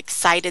how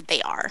excited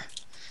they are.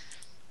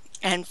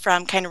 and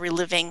from kind of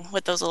reliving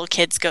what those little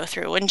kids go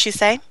through, wouldn't you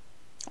say?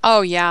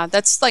 Oh yeah,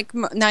 that's like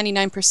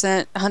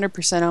 99%,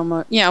 100%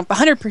 almost.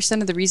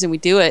 100% of the reason we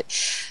do it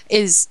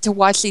is to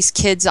watch these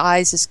kids'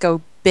 eyes just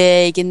go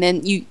big, and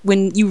then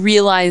when you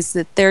realize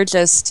that they're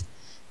just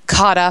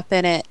caught up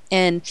in it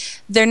and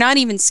they're not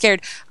even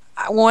scared.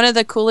 One of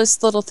the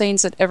coolest little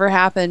things that ever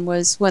happened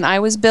was when I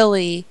was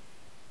Billy,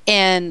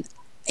 and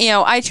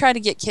I try to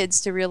get kids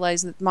to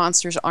realize that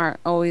monsters aren't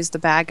always the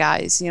bad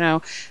guys,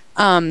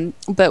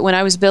 but when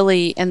I was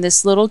Billy and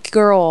this little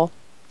girl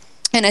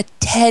in a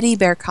teddy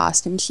bear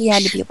costume, she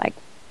had to be like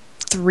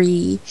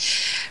 3,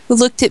 who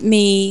looked at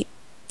me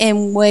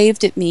and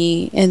waved at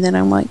me, and then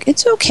I'm like,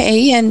 it's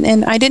okay,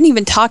 and I didn't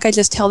even talk. I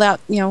just held out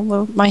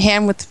my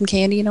hand with some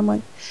candy, and I'm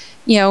like,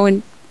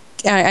 and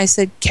I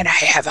said, can I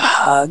have a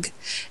hug?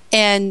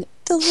 And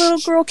the little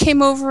girl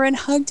came over and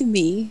hugged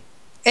me,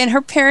 and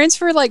her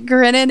parents were like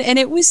grinning, and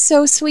it was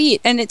so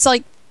sweet. And it's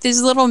like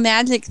these little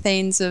magic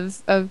things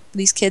of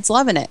these kids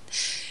loving it.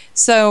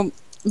 So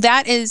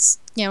that is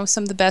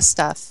some of the best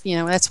stuff.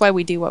 That's why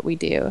we do what we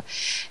do.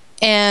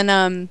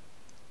 And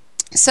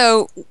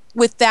so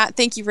with that,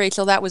 thank you,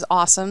 Rachel. That was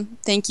awesome.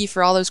 Thank you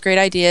for all those great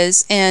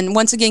ideas. And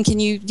once again, can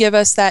you give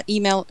us that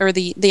email or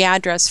the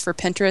address for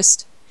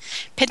Pinterest?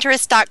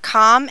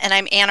 Pinterest.com, and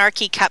I'm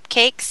Anarchy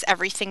Cupcakes.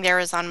 Everything there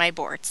is on my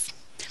boards.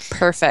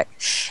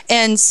 Perfect.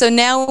 And so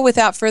now,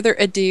 without further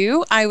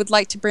ado, I would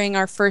like to bring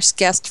our first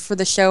guest for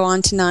the show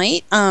on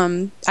tonight.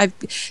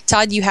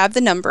 Todd, you have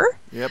the number.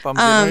 Yep, I'm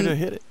getting ready to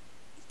hit it.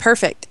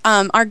 Perfect.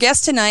 Our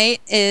guest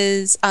tonight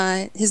is,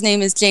 his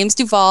name is James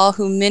Duval,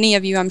 who many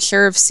of you, I'm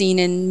sure, have seen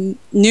in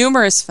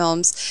numerous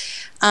films.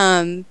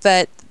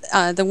 But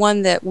the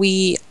one that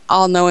we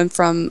all know him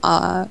from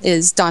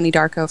is Donnie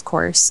Darko, of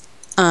course,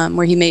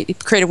 where he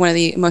created one of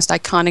the most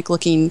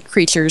iconic-looking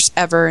creatures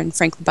ever in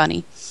Frank the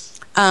Bunny.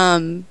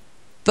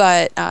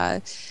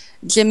 But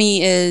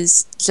Jimmy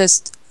is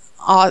just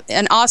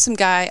an awesome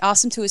guy,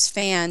 awesome to his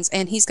fans,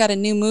 and he's got a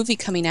new movie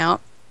coming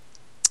out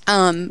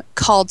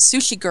called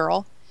Sushi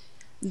Girl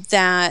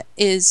that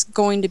is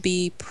going to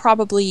be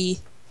probably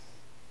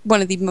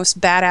one of the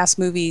most badass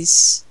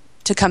movies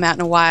to come out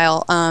in a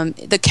while.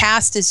 The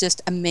cast is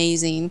just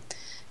amazing,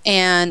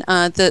 and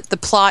the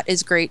plot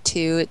is great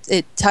too.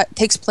 It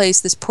takes place,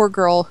 this poor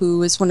girl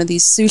who is one of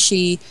these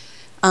sushi,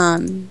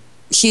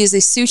 she is a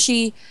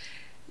sushi,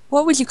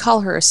 what would you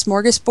call her, a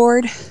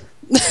smorgasbord?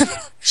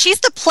 She's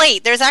the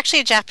plate. There's actually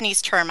a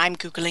Japanese term. I'm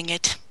Googling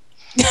it.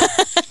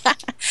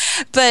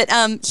 But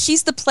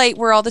she's the plate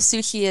where all the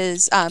sushi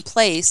is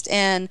placed,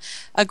 and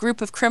a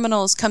group of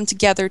criminals come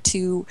together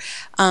to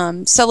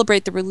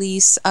celebrate the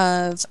release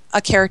of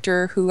a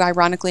character who,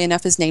 ironically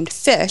enough, is named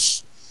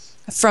Fish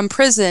from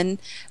prison,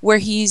 where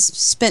he's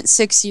spent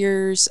 6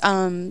 years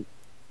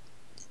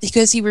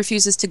because he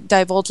refuses to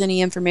divulge any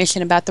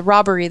information about the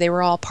robbery they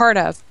were all part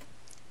of.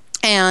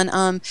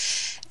 And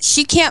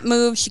she can't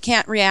move, she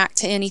can't react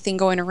to anything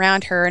going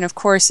around her, and of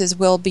course, as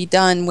will be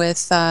done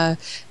with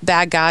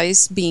bad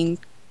guys being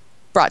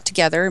brought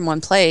together in one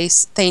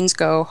place, things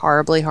go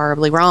horribly,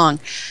 horribly wrong.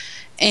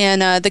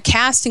 And the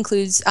cast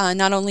includes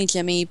not only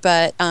Jimmy,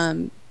 but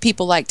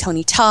people like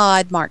Tony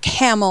Todd, Mark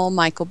Hamill,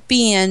 Michael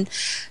Biehn,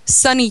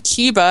 Sonny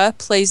Chiba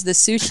plays the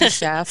sushi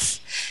chef,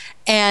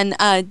 and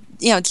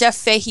Jeff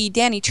Fahey,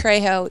 Danny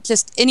Trejo,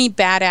 just any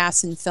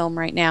badass in film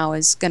right now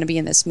is going to be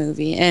in this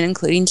movie, and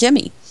including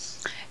Jimmy.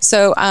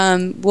 So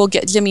we'll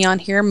get Jimmy on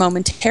here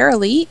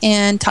momentarily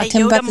and talk to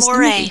him about this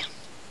movie.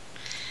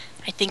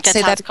 I think that's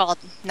how it's called.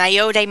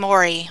 Nayode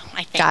Mori,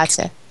 I think.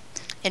 Gotcha.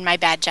 In my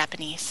bad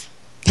Japanese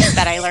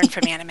that I learned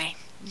from anime.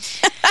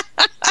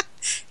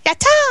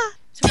 Yatta!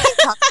 So we're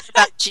talking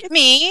about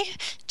Jimmy.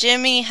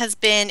 Jimmy has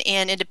been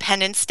in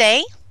Independence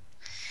Day.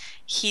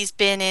 He's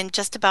been in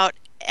just about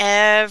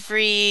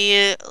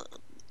every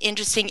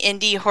interesting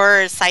indie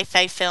horror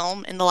sci-fi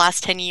film in the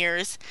last 10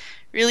 years.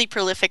 Really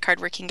prolific,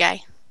 hardworking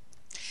guy.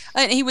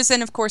 And he was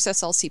in, of course,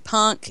 SLC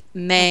Punk,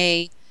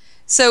 May.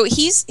 So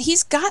he's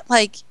got,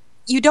 like,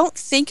 you don't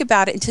think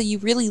about it until you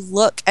really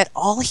look at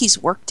all he's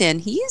worked in.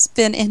 He's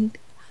been in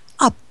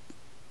a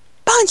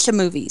bunch of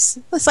movies.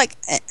 It's like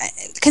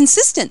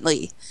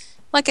consistently.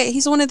 Like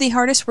he's one of the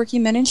hardest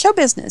working men in show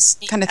business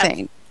kind of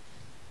thing.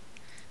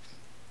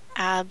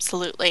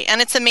 Absolutely.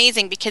 And it's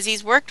amazing because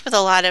he's worked with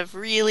a lot of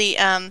really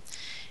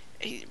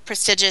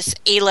prestigious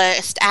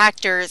A-list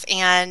actors,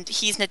 and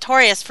he's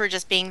notorious for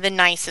just being the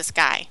nicest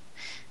guy.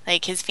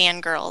 Like, his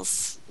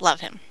fangirls love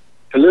him.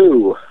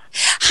 Hello.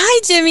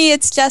 Hi, Jimmy.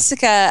 It's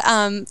Jessica.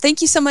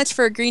 Thank you so much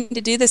for agreeing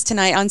to do this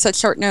tonight on such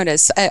short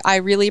notice. I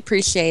really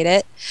appreciate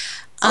it.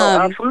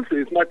 Absolutely.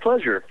 It's my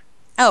pleasure.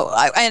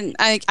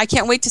 I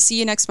can't wait to see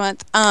you next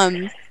month.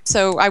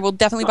 So I will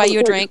definitely buy you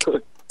a drink.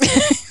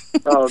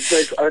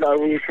 Thanks. I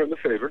will return the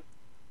favor.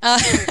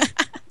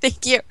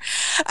 Thank you.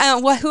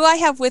 Who I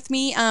have with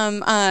me,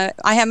 I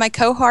have my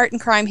cohort in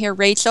crime here,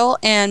 Rachel,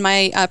 and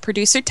my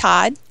producer,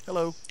 Todd.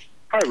 Hello.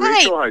 Hi,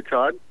 Rachel. Hi,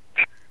 Todd.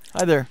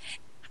 Hi there.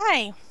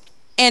 Hi.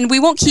 And we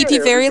won't keep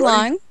you very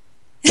long.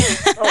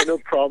 Oh, no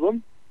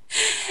problem.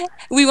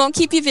 We won't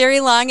keep you very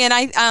long,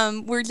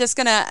 and we're just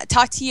gonna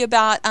talk to you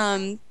about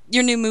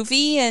your new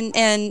movie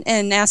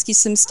and ask you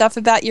some stuff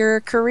about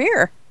your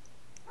career.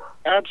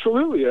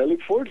 Absolutely. I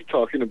look forward to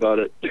talking about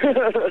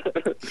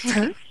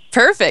it.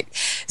 Perfect.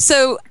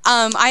 So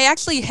I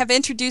actually have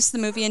introduced the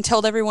movie and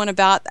told everyone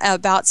about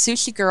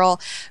Sushi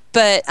Girl,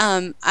 but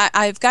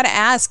I've got to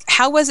ask,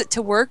 how was it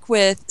to work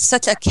with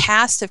such a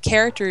cast of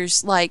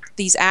characters like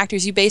these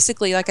actors? You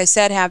basically, like I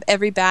said, have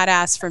every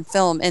badass from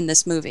film in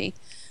this movie.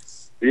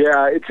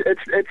 Yeah,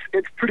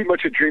 it's pretty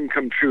much a dream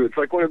come true. It's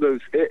like one of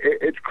those.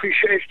 It's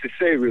cliches to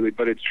say, really,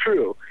 but it's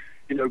true.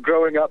 You know,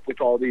 growing up with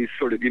all these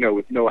sort of,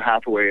 with Noah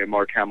Hathaway and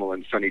Mark Hamill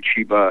and Sonny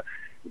Chiba,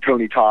 and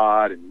Tony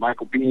Todd and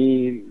Michael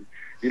Biehn,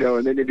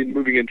 and then they've been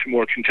moving into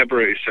more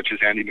contemporaries such as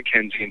Andy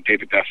McKenzie and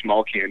David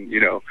Dastmalchian,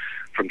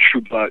 from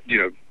True Blood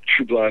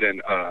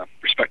and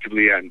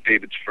respectively, and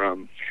David's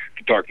from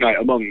The Dark Knight,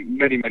 among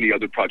many, many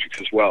other projects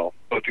as well.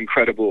 Both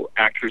incredible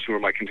actors who are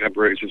my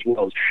contemporaries as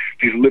well as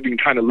these living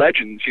kind of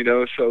legends,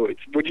 So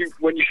it's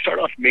when you start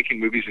off making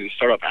movies and you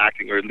start off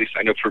acting, or at least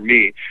I know for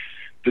me,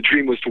 the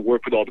dream was to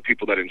work with all the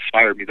people that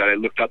inspired me, that I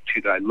looked up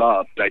to, that I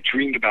loved, that I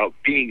dreamed about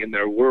being in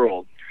their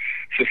world.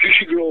 So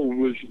Sushi Girl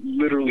was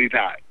literally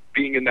that,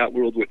 being in that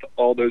world with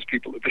all those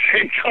people at the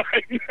same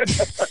time.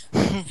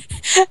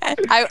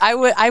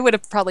 I would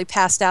have probably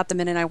passed out the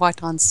minute I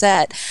walked on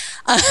set.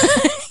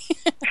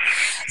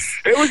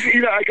 It was,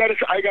 I gotta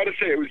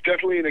say, it was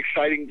definitely an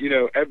exciting,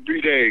 every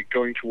day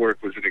going to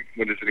work was an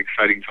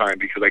exciting time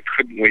because I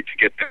couldn't wait to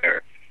get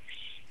there.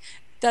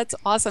 That's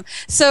awesome.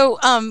 So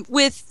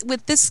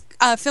with this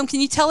film, can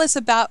you tell us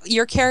about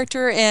your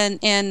character and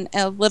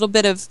a little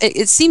bit of,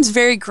 it seems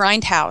very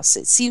Grindhouse.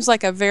 It seems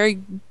like a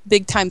very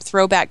big time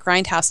throwback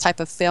Grindhouse type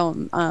of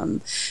film.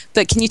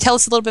 But can you tell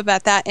us a little bit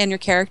about that and your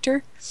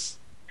character?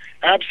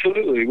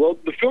 Absolutely. Well,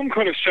 the film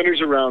kind of centers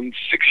around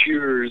 6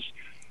 years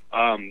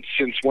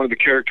since one of the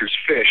characters,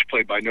 Fish,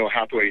 played by Noah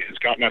Hathaway, has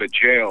gotten out of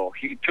jail.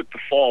 He took the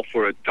fall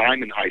for a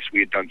diamond heist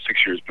we had done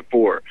 6 years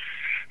before.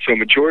 So a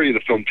majority of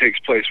the film takes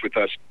place with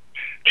us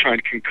trying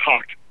to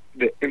concoct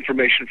the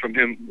information from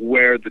him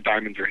where the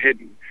diamonds are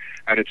hidden.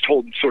 And it's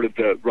told, sort of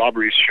the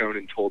robbery is shown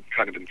and told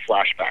kind of in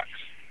flashbacks.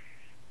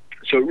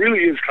 So it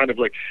really is kind of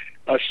like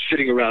us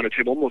sitting around a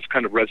table, almost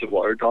kind of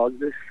Reservoir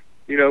Dogs-ish,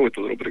 with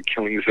a little bit of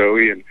Killing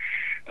Zoe and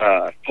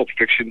Pulp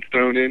Fiction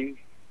thrown in,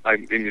 I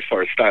mean, as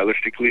far as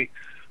stylistically.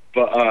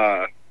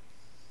 But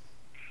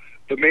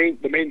the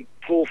main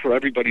pull for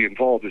everybody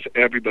involved is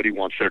everybody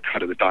wants their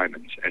cut of the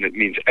diamonds, and it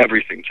means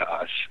everything to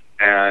us.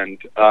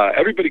 And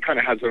everybody kind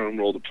of has their own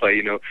role to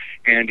play.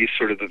 Andy's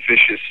sort of the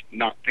vicious,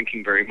 not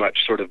thinking very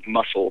much sort of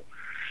muscle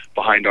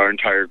behind our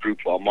entire group,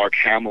 while Mark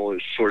Hamill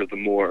is sort of the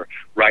more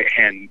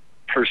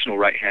personal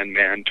right-hand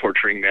man,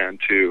 torturing man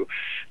to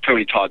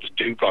Tony Todd's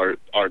Duke, our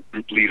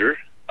group leader.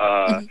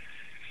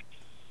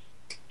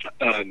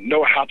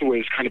 Noah Hathaway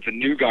is kind of the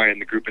new guy in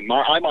the group, and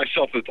I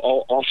myself, is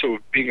also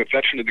being a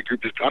veteran of the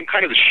group, I'm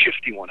kind of the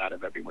shifty one out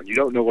of everyone. You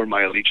don't know where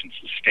my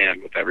allegiances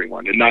stand with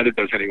everyone, and neither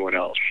does anyone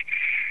else.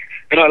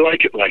 And I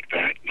like it like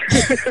that.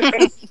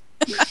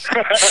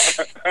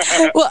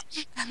 Well,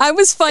 I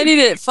was finding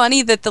it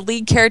funny that the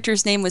lead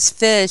character's name was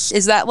Fish.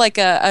 Is that like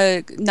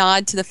a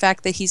nod to the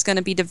fact that he's going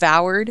to be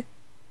devoured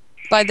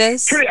by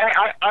this?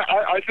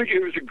 I think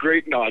it was a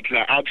great nod to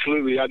that,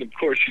 absolutely. And of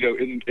course,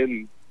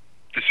 in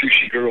The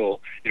Sushi Girl,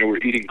 we're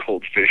eating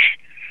cold fish.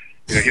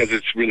 He has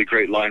this really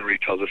great line where he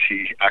tells us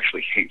he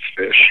actually hates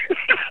fish.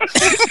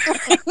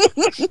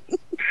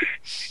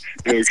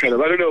 I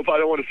don't know if I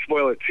don't want to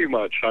spoil it too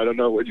much. I don't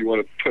know what you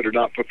want to put or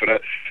not put,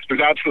 but there's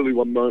absolutely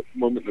one moment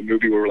in the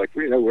movie where we're like,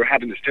 we're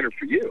having this dinner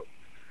for you.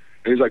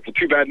 And he's like, well,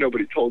 too bad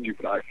nobody told you,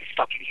 but I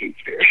fucking hate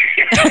fish.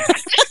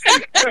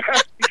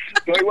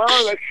 Like,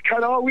 well, that's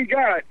kind of all we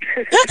got.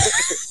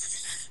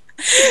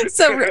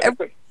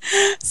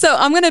 So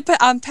I'm going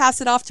to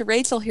pass it off to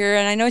Rachel here,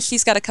 and I know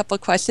she's got a couple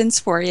of questions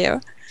for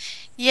you.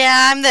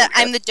 Yeah,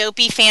 I'm the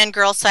dopey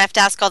fangirl, so I have to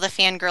ask all the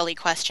fangirly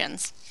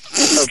questions.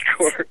 Of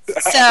course.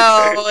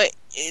 So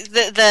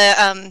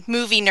the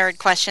movie nerd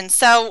question.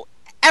 So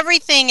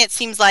everything, it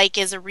seems like,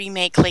 is a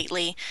remake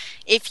lately.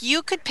 If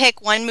you could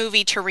pick one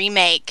movie to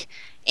remake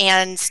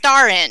and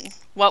star in,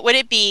 what would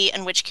it be,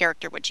 and which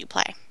character would you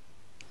play?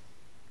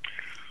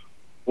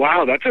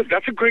 Wow,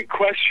 that's a great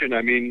question.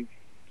 I mean,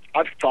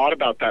 I've thought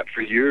about that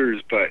for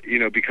years, but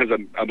because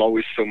I'm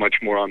always so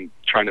much more on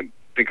trying to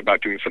think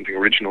about doing something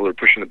original or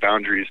pushing the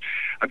boundaries,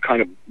 I've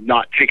kind of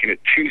not taken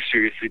it too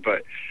seriously.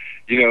 But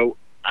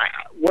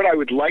what I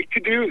would like to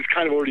do is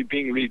kind of already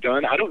being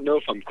redone. I don't know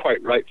if I'm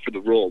quite right for the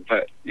role,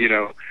 but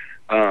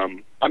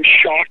I'm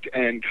shocked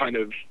and kind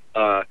of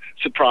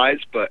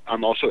surprised, but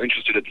I'm also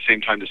interested at the same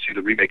time to see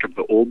the remake of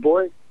The Old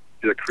Boy,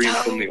 the Korean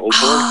film The Old Boy.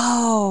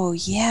 Oh,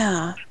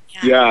 yeah.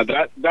 Yeah,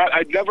 that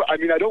I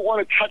don't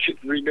want to touch it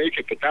and remake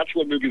it, but that's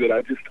one movie that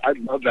I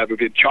love that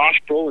movie.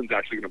 Josh Brolin's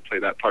actually going to play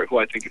that part, who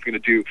I think is going to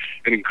do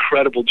an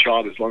incredible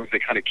job as long as they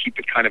kind of keep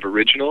it kind of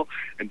original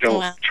and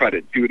don't try to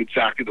do it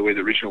exactly the way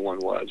the original one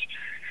was.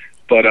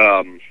 But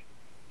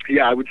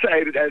yeah, I would say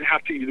I'd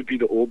have to either be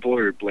The Old Boy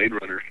or Blade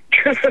Runner.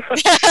 or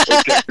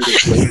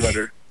decorative Blade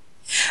Runner.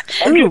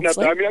 I'm getting up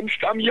there. I mean,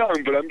 I'm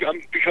young, but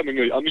I'm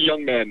becoming I'm a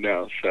young man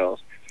now. So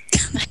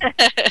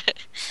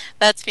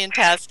That's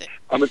fantastic.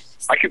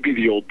 I could be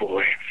the old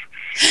boy.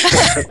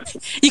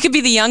 You could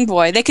be the young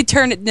boy. They could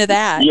turn it into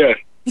that. Yeah.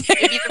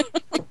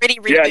 Pretty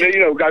Yeah, you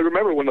know, I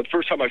remember when the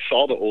first time I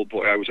saw The Old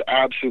Boy, I was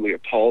absolutely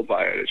appalled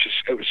by it.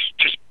 It was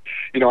just,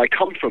 you know, I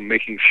come from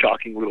making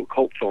shocking little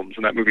cult films,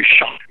 and that movie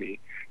shocked me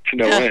to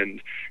no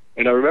end.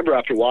 And I remember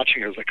after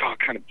watching it, I was like, oh,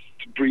 kind of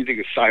breathing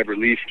a sigh of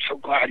relief. I'm so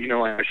glad, you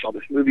know, I saw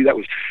this movie. That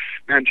was,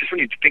 man, just when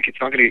you think it's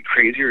not going to get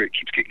crazier, it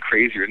keeps getting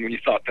crazier. And when you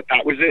thought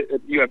that was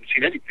it, you haven't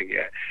seen anything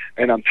yet.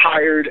 And I'm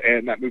tired,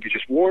 and that movie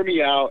just wore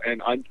me out,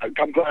 and I'm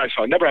glad I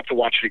saw it. I never have to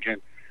watch it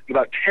again. And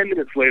about 10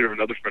 minutes later,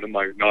 another friend of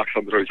mine knocks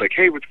on the door. He's like,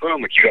 hey, what's going on?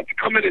 I'm like, you have to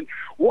come in and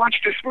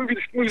watch this movie.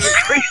 This movie's the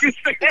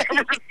craziest thing I've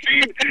ever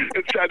seen.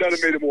 And sat down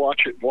and made him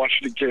watch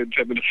it again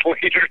 10 minutes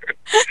later.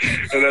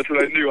 And that's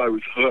when I knew I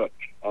was hooked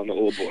on The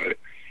Old Boy.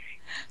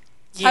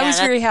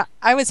 Yeah,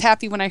 I was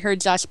happy when I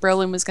heard Josh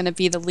Brolin was going to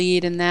be the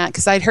lead in that,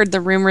 because I'd heard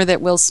the rumor that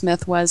Will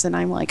Smith was, and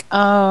I'm like,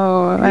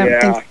 oh.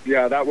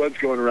 Yeah, that was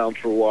going around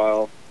for a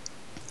while.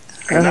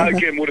 And that,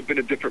 again, would have been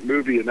a different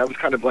movie, and that was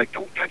kind of like,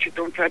 don't touch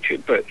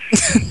it. But,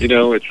 you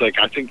know, it's like,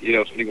 I think, you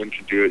know, if anyone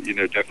can do it, you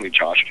know, definitely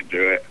Josh can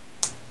do it.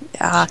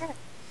 Yeah. Sure.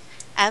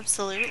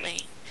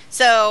 Absolutely.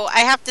 So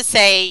I have to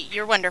say,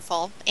 you're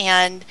wonderful,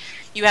 and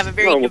you have a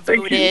very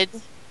devoted...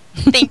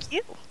 Thank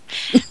you.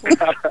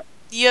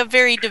 You have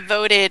very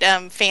devoted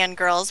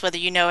fangirls, whether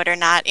you know it or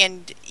not,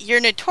 and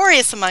you're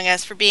notorious among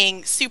us for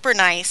being super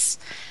nice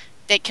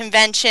at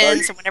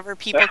conventions and whenever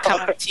people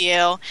come up to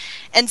you.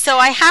 And so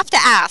I have to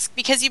ask,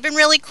 because you've been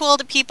really cool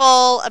to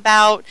people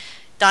about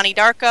Donnie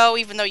Darko,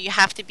 even though you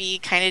have to be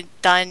kind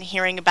of done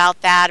hearing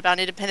about that, about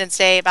Independence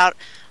Day, about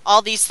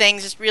all these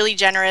things, just really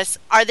generous.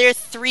 Are there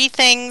 3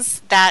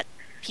 things that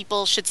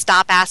people should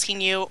stop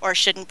asking you or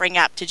shouldn't bring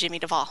up to Jimmy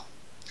Duvall?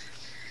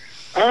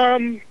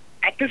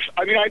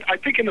 I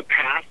think in the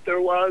past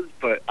there was,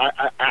 but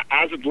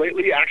as of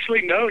lately,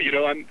 actually, no. You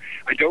know,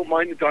 I don't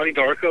mind the Donnie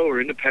Darko or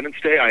Independence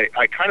Day.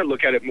 I kind of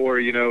look at it more,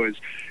 you know, as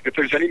if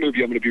there's any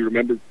movie I'm going to be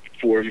remembered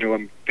for, you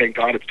know, thank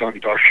God it's Donnie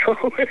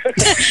Darko,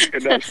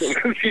 and that's one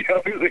of the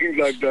other things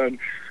I've done.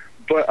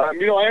 But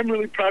you know, I am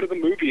really proud of the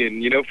movie,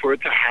 and you know, for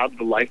it to have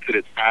the life that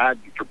it's had,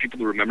 for people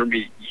to remember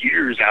me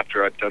years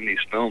after I've done these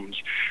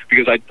films,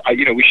 because I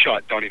you know, we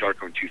shot Donnie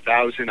Darko in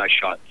 2000. I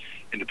shot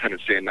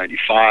Independence Day in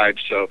 95,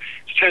 so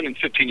it's 10 and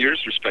 15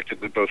 years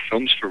respectively, both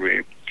films for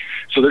me.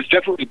 So there's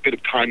definitely a bit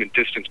of time and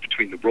distance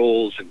between the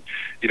roles, and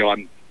you know,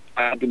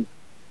 I've been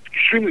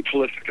extremely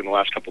prolific in the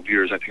last couple of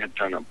years. I think I've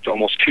done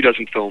almost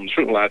 24 films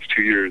in the last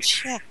 2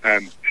 years.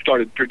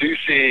 Started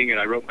producing, and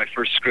I wrote my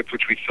first script,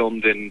 which we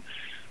filmed in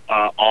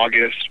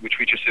August, which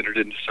we just entered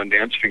into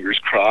Sundance, fingers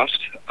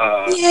crossed.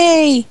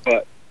 Yay!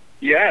 But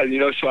yeah, you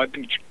know, so I've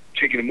been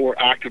taking a more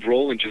active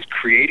role in just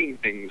creating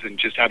things and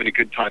just having a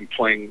good time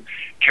playing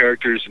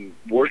characters and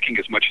working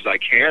as much as I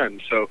can.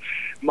 So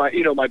my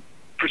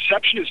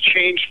perception has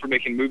changed for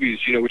making movies,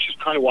 you know, which is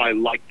kind of why I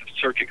like the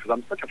circuit, because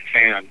I'm such a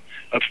fan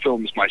of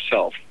films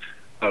myself.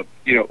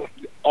 You know,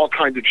 all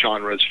kinds of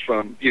genres,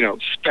 from, you know,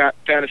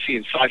 fantasy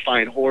and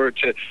sci-fi and horror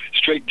to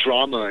straight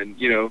drama and,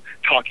 you know,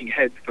 talking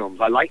head films.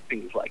 I like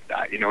things like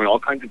that, you know, and all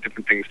kinds of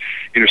different things,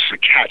 you know, sort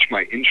of catch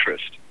my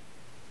interest.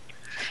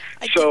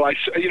 So I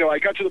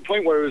got to the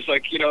point where it was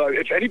like, you know,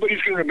 if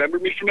anybody's going to remember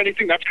me from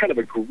anything, that's kind of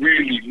a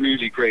really,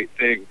 really great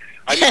thing.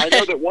 I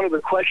know that one of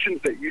the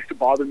questions that used to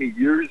bother me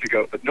years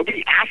ago, but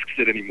nobody asks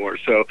it anymore.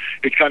 So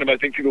it's kind of, I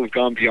think people have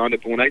gone beyond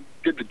it. But when I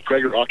did the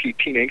Gregor Araki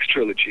Teen Angst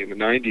trilogy in the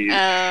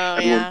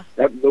 90s,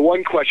 the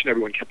one question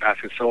everyone kept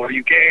asking, so are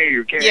you gay?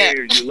 You're gay? Yeah.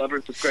 Are you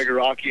lovers with Gregor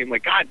Araki? I'm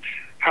like, God,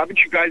 don't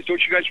you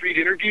guys read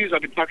interviews?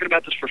 I've been talking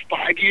about this for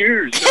 5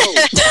 years.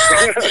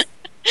 No.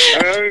 I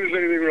don't think there's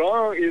anything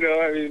wrong, you know.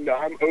 I mean,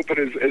 I'm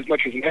open as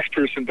much as the next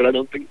person, but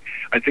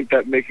I think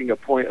that making a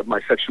point of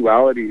my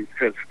sexuality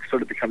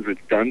sort of becomes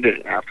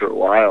redundant after a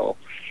while.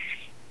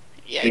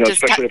 Yeah, you know,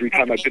 especially every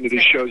time I've been to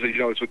these shows, you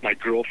know, I was with my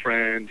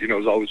girlfriend. You know, I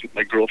was always with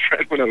my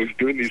girlfriend when I was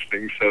doing these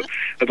things, so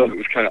I thought it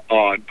was kind of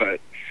odd,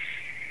 but.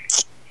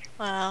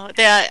 Wow,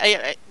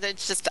 yeah,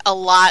 it's just a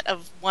lot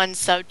of one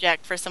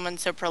subject for someone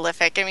so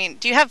prolific. I mean,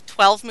 do you have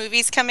 12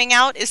 movies coming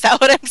out? Is that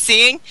what I'm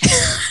seeing?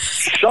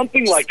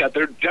 Something like that.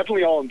 They're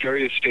definitely all in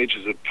various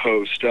stages of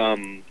post.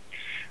 You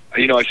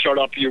know, I start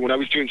off the year when I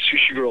was doing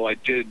Sushi Girl. I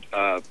did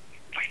like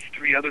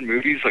 3 other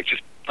movies,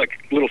 just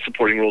little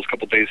supporting roles, a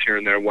couple days here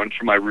and there. One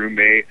for my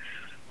roommate,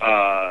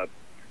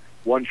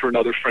 one for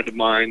another friend of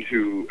mine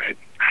who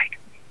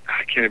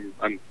I can't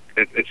even.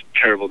 It's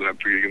terrible that I'm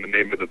forgetting the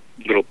name of the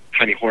little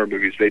tiny horror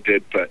movies they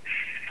did, but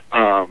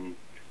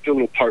did a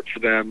little part for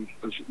them.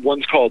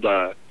 One's called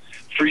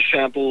Free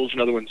Samples,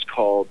 another one's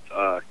called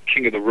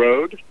King of the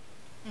Road,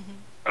 which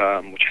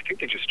I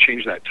think they just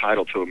changed that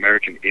title to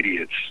American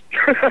Idiots.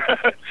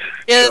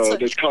 Yeah, so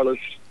there's Carlos.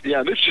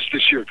 Yeah, this just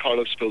this year.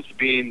 Carlos Spills the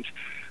Beans.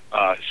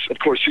 Of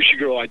course, Sushi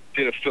Girl, I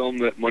did a film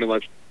that one of my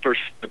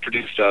first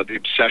produced, The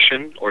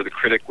Obsession, or The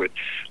Critic, with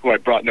who I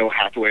brought Noah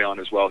Hathaway on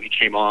as well. He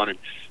came on, and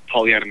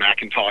Pollyanna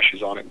McIntosh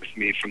is on it with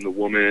me from The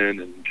Woman,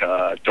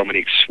 and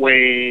Dominique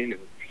Swain,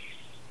 and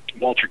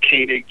Walter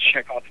Koenig,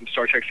 Chekhov from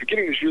Star Trek. So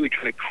getting this really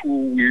kind of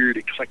cool, weird,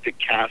 eclectic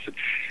cast. And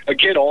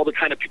again, all the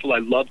kind of people I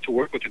love to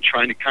work with, and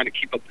trying to kind of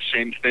keep up the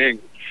same thing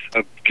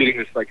of getting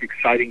this like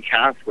exciting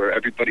cast where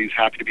everybody's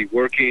happy to be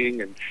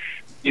working, and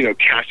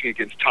casting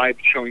against type,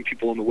 showing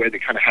people in the way they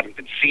kind of haven't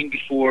been seen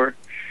before.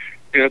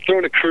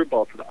 Throwing a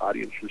curveball to the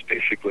audiences,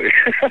 basically.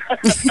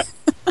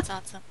 That's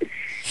awesome.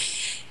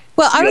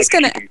 Well, I was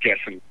gonna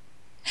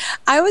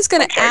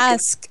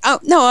ask. Oh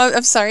no,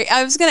 I'm sorry.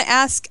 I was gonna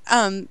ask.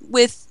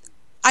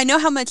 I know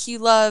how much you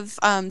love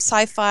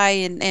sci-fi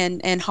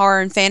and horror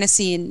and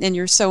fantasy, and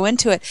you're so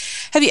into it.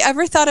 Have you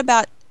ever thought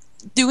about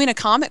doing a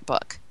comic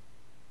book?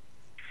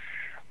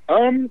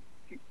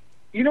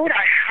 You know what?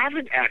 I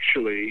haven't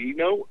actually.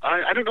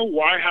 I don't know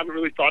why I haven't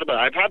really thought about it.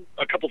 I've had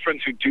a couple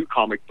friends who do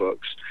comic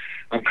books,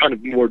 kind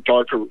of more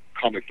darker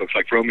comic books.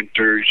 Like Roman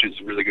Dirge is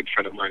a really good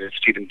friend of mine, and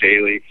Stephen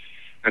Daly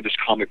had this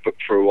comic book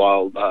for a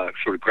while,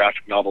 sort of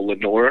graphic novel,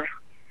 Lenore.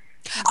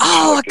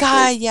 Oh, like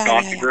guy,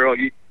 yeah. Girl.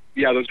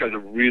 Yeah, those guys are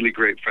really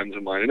great friends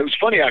of mine. And it was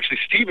funny, actually.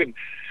 Stephen,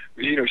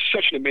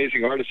 such an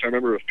amazing artist. I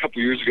remember a couple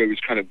of years ago he was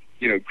kind of,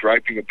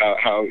 griping about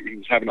how he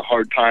was having a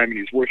hard time and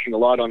he's working a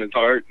lot on his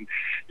art, and,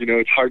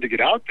 it's hard to get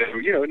out there,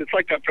 and it's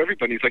like that for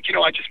everybody. He's like,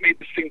 I just made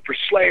this thing for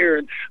Slayer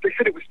and they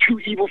said it was too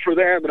evil for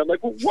them. And I'm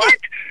like, well, what?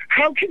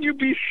 How can you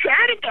be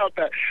sad about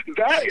that?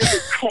 That is a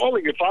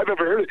calling if I've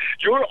ever heard it.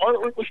 Your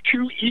artwork was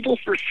too evil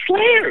for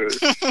Slayer.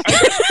 I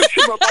put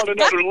him up on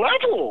another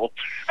level.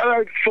 And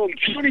I told him,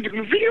 you don't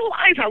even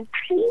realize how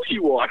cool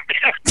you are.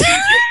 You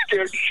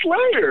scared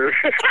Slayer.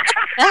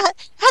 That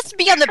has to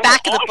be on the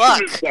back of the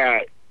book. Is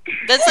that?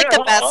 That's like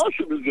the best. How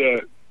awesome is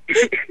that?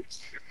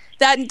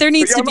 That there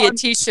needs to be a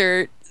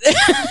T-shirt.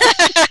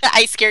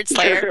 I scared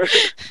Slayer.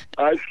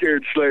 I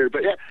scared Slayer,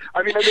 but yeah,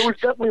 I mean, there was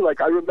definitely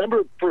I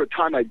remember for a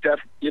time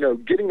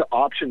getting the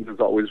options is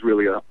always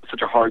really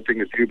such a hard thing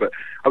to do. But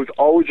I was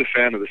always a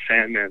fan of the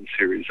Sandman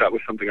series. That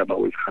was something I've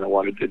always kind of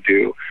wanted to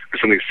do, or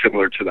something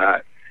similar to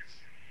that.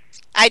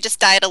 I just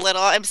died a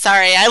little. I'm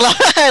sorry.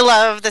 I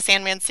love the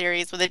Sandman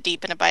series with a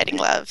deep and abiding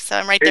love. So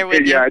I'm right there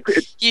with you.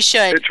 You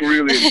should. It's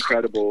really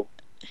incredible.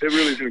 It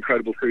really is an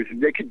incredible series,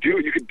 and they could do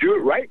it. You could do it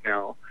right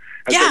now.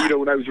 And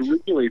when I was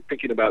originally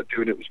thinking about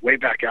doing it, was way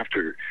back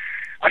after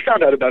I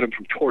found out about him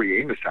from Tori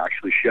Amos.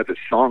 Actually, she had this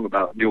song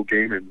about Neil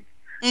Gaiman,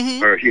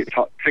 or he had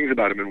sings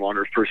about him in one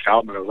of her first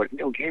album. And I was like,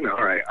 Neil Gaiman,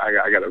 all right,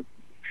 I got to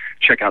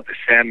check out the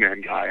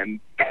Sandman guy. And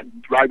that,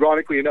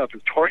 ironically enough,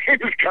 is Tori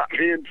Amos got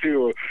me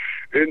into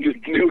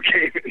Neil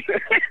Gaiman.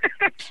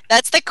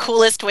 That's the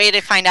coolest way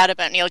to find out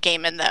about Neil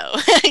Gaiman, though.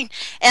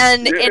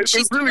 and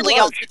she's really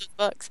all through those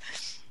books.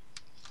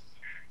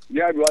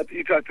 Yeah,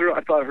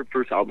 I thought her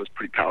first album was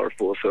pretty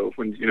powerful. So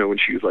when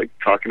she was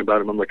talking about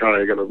him, I'm like, all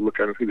right, I got to look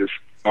at who this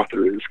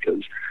author is,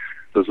 because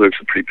those lyrics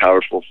are pretty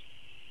powerful.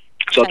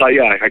 So I thought,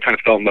 I kind of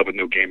fell in love with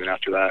Neil Gaiman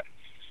after that.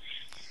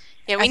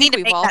 Yeah, we need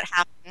to make that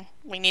happen.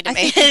 We need to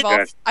make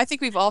it. I think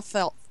we've all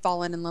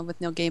fallen in love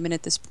with Neil Gaiman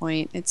at this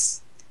point.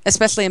 It's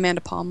especially Amanda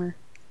Palmer.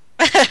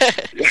 But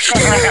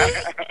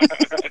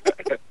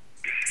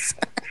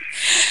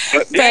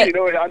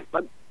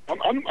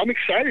I'm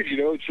excited.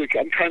 It's like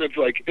I'm kind of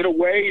in a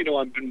way,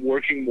 I've been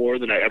working more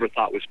than I ever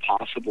thought was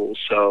possible.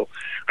 So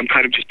I'm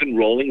kind of just been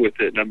rolling with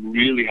it, and I'm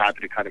really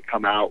happy to kind of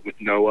come out with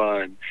Noah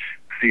and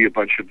see a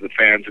bunch of the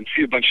fans and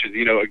see a bunch of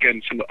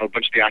again a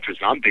bunch of the actors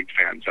that I'm big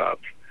fans of.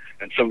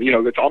 And so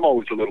I'm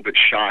always a little bit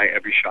shy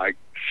every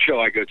show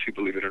I go to,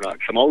 believe it or not.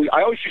 Cause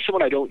I always see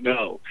someone I don't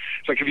know.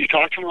 It's like, have you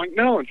talked to them? I'm like,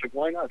 no. It's like,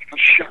 why not? I'm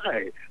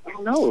shy. I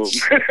don't know them.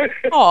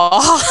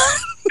 Aww.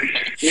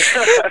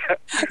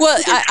 Well,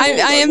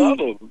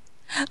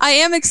 I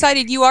am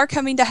excited. You are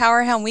coming to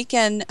HowrHound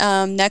Weekend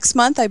next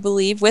month, I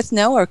believe, with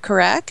Noah,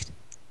 correct?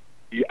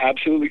 You're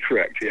absolutely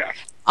correct. Yeah.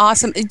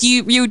 Awesome. Do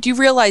you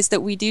realize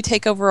that we do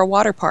take over a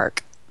water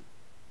park?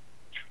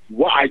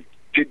 Well, I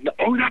did not.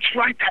 Oh, that's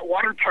right. That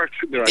water park's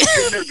in there. I've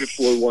been there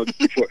once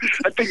before.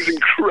 That thing's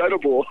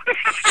incredible.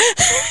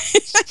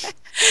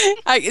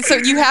 So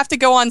you have to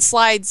go on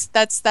slides.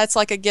 That's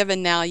like a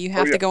given now. You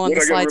have to go on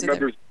the slides.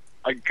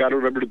 I got to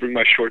remember to bring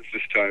my shorts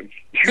this time.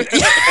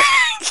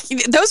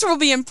 Those will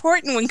be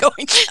important when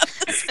going down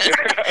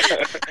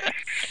the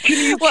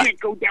You can't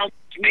go down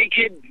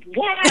naked.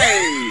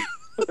 Why?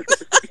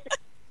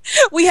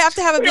 We have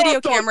to have a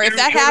video camera. If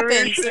that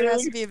happens, there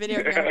has to be a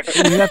video camera.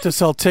 You have to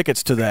sell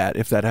tickets to that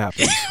if that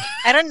happens.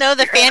 I don't know.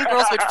 The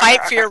fangirls would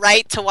fight for your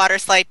right to water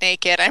slide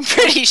naked. I'm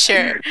pretty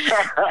sure.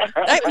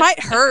 That might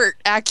hurt,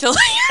 actually.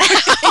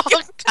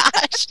 Oh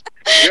gosh.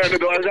 Yeah,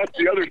 no, that's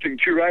the other thing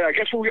too, right? I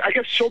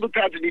guess shoulder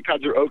pads and knee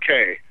pads are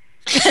okay.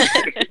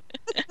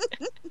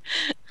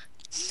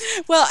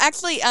 Well,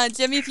 actually,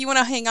 Jimmy, if you want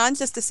to hang on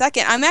just a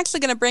second, I'm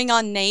actually going to bring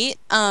on Nate,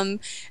 the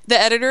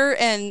editor,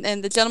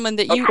 and the gentleman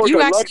that you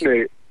I actually. Love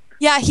Nate.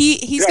 Yeah,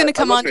 he's going to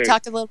come on Nate. to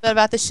talk a little bit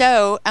about the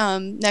show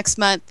next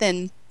month,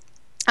 and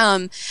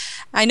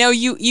I know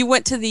you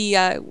went to the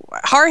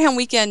Horrorhound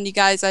Weekend. You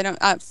guys, I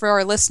don't for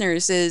our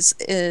listeners is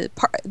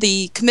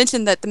the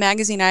convention that the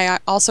magazine I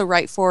also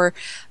write for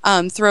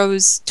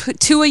throws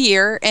two a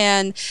year,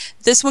 and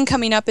this one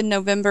coming up in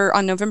November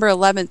on November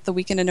 11th, the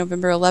weekend of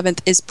November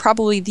 11th, is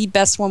probably the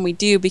best one we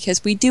do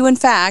because we do in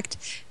fact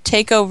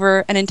take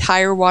over an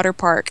entire water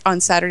park on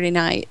Saturday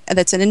night.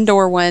 That's an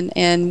indoor one,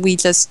 and we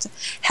just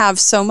have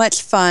so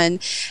much fun,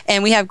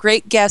 and we have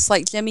great guests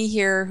like Jimmy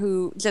here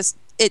who just.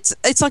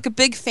 It's like a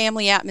big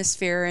family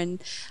atmosphere,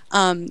 and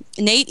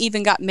Nate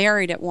even got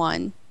married at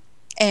one.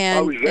 And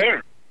I was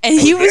there. And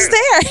he was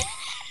there.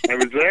 I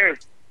was there.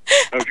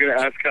 I was going to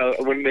ask how,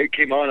 when Nate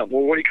came on,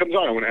 well, when he comes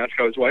on, I want to ask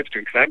how his wife's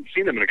doing, because I haven't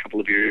seen him in a couple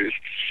of years.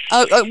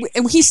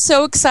 He's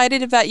so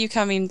excited about you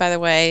coming, by the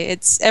way.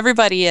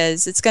 Everybody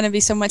is. It's going to be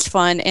so much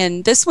fun,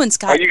 and this one's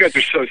got... Oh, you guys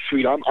are so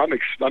sweet. I'm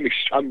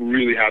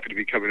really happy to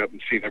be coming up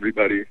and seeing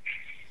everybody.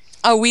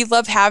 Oh, we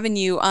love having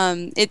you.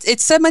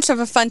 It's so much of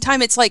a fun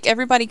time. It's like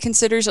everybody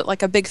considers it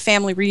like a big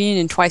family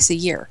reunion twice a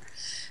year.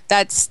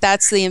 That's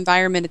the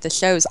environment at the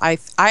shows. I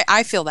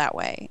feel that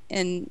way,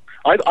 and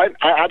I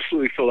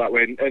absolutely feel that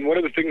way. And one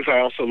of the things I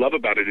also love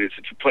about it is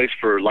it's a place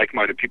for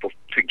like-minded people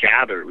to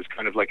gather. It was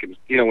kind of like,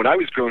 when I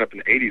was growing up in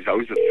the '80s, I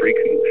was a freak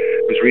and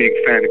was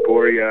reading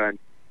Fantagoria, and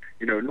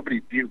nobody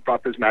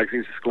brought those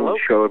magazines to school and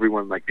show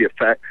everyone like the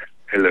effect.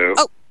 Hello.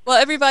 Oh. Well,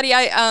 everybody,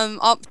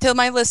 I'll tell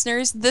my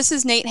listeners, this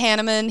is Nate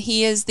Hanneman.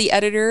 He is the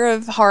editor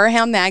of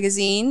Horrorhound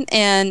Magazine,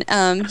 and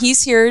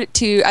he's here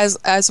to, as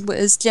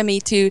is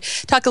Jimmy, to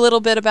talk a little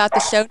bit about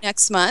the show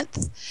next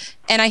month.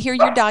 And I hear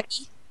your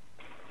doggy.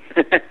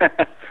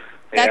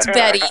 That's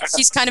Betty.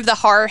 She's kind of the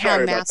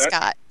Horrorhound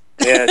mascot.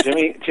 Yeah,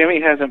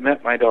 Jimmy hasn't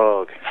met my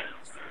dog.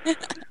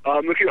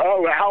 How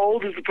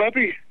old is the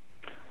puppy?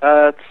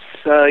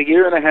 It's a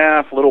year and a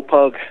half, little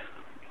pug.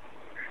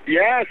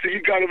 Yeah, so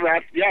you got him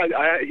last.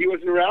 Yeah, he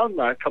wasn't around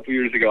a couple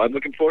years ago. I'm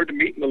looking forward to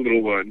meeting the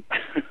little one.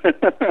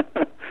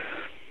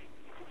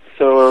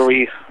 So are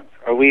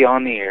we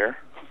on the air?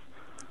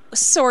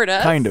 Sort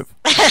of. Kind of.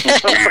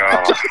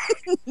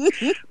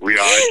 We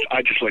are.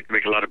 I just like to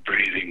make a lot of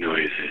breathing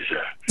noises.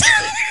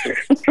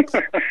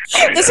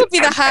 This will be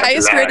the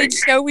highest rated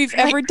show we've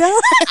ever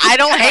done. I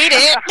don't hate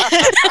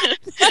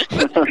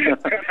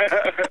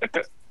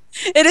it.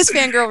 It is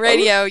Fangirl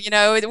Radio,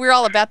 we're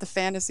all about the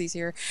fantasies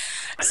here.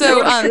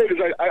 So, I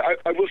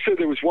will say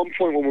there was one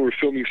point when we were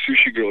filming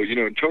Sushi Girl,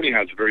 and Tony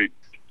has a very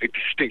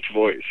distinct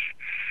voice.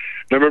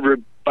 And I remember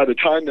by the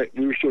time that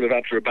we were sort of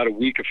after about a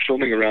week of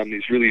filming around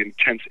these really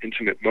intense,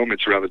 intimate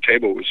moments around the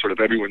table, it was sort of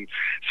everyone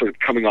sort of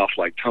coming off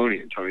like Tony.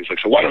 And Tony's like,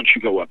 so why don't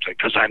you go up? Like,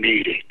 because I'm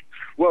eating.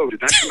 Whoa, did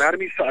that come out of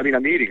me?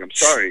 I'm eating. I'm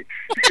sorry.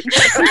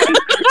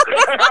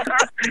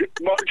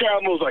 Mark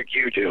Hamill's like,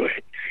 you do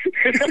it.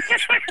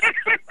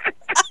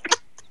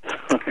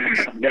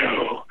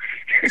 No.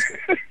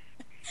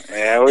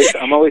 Yeah,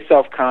 I'm always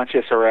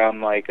self-conscious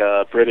around like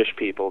British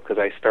people because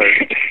I start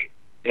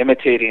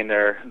imitating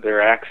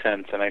their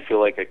accents, and I feel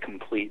like a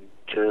complete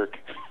jerk.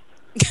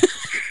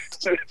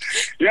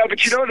 Yeah, but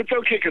it's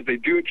okay because they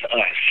do it to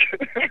us.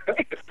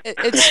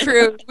 It's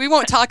true. We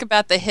won't talk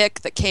about the hick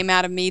that came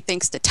out of me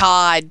thanks to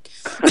Todd.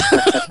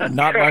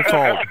 Not my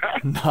fault.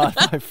 Not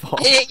my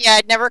fault.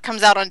 It never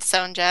comes out on its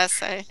own, Jess.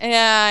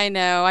 Yeah, I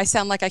know. I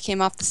sound like I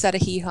came off the set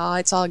of Hee Haw.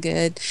 It's all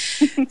good.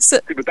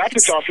 So, but that's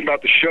what's awesome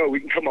about the show.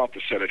 We can come off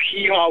the set of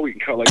Hee Haw. We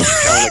can sound like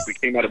we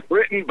came out of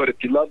Britain. But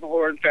if you love the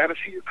horror and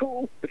fantasy, you're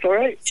cool. It's all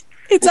right.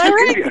 It's all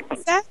right.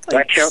 Exactly.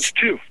 That counts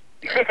too.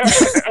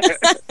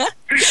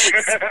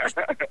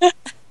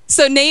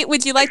 So, Nate,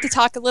 would you like to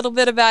talk a little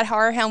bit about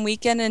Horrorhound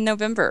Weekend in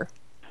November?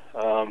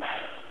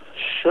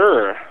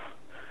 Sure.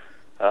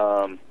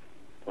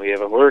 We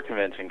have a horror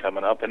convention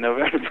coming up in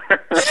November.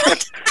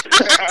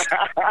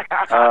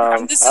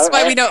 This is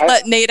why we don't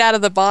let Nate out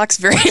of the box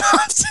very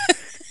often.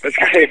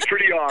 It's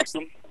pretty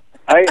awesome.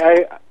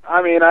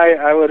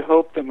 I would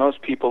hope that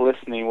most people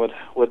listening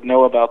would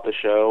know about the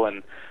show,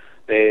 and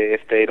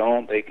if they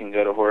don't, they can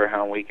go to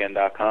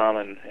horrorhoundweekend.com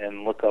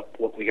and look up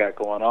what we got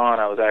going on.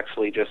 I was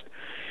actually just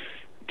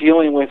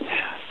dealing with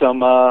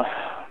some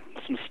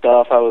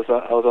stuff. I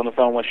was on the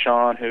phone with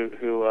Sean,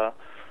 who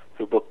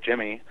booked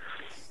Jimmy,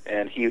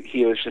 and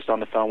he was just on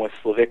the phone with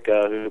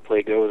Slavica, who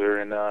played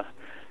Gozer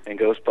in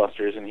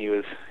Ghostbusters, and he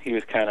was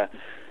kind of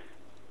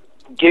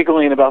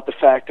giggling about the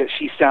fact that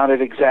she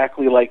sounded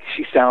exactly like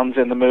she sounds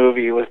in the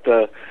movie with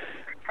the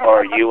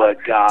 "Are you a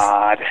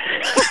god?"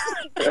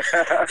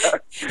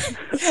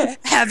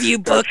 Have you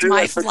booked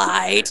my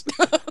flight?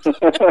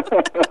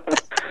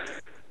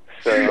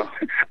 So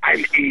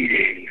I'm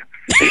eating.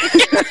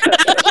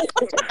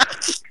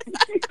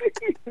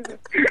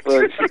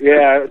 But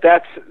yeah,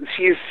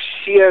 she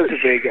has a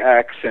big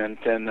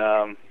accent, and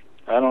I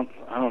don't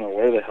know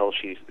where the hell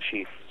she's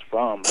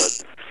from,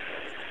 but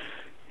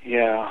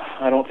yeah,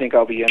 I don't think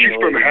I'll be She's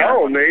from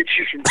hell, Nate.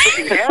 She's from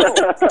freaking hell.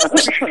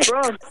 Where's she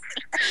from?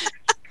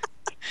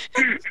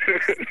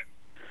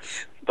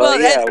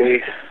 But yeah,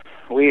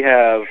 we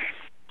have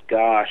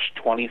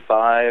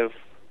 25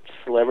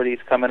 celebrities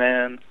coming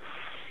in.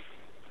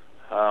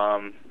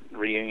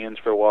 reunions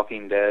for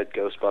Walking Dead,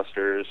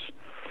 Ghostbusters,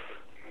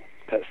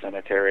 Pet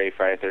Sematary,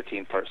 Friday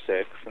 13th Part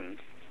 6, and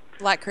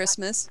Black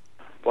Christmas.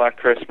 Black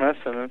Christmas,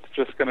 and it's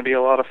just going to be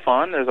a lot of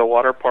fun. There's a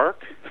water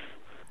park.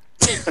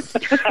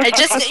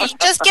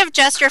 Just give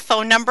Jess your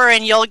phone number,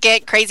 and you'll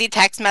get crazy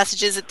text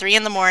messages at 3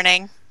 in the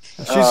morning.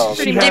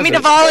 She Jimmy has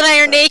Duvall and I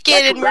are naked,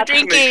 That's- and we're that's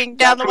when drinking they-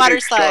 down the that's when water they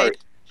slide.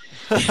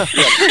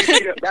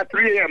 start. At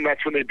 3 a.m.,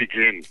 that's when they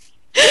begin.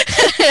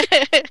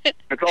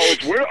 It's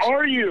always, where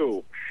are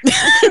you?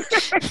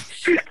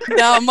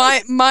 No,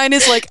 mine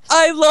is like,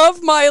 I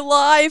love my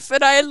life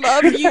and I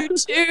love you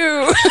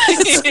too.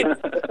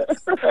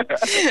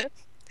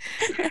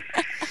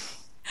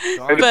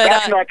 And if But,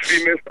 that's not to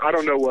be missed, I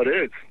don't know what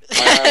is.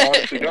 I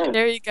honestly don't.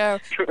 There you go,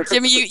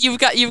 Jimmy. You've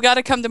got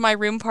to come to my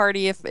room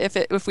party.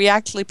 If we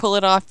actually pull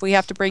it off, we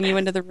have to bring you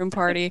into the room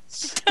party.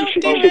 You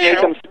should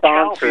make them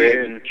sponsor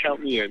it, and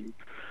Count me in.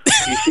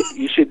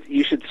 you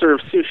should serve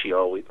sushi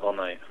all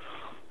night.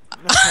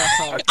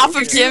 Off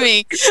of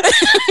Jimmy.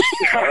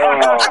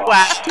 Wow.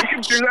 You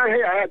can do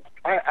that.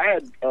 Hey, I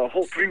had a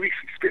whole 3 weeks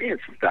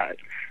experience with that.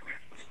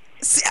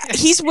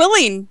 He's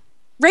willing.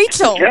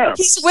 Rachel, Yeah.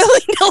 he's willing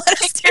to let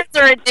us do it.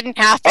 Or it didn't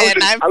happen.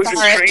 I was in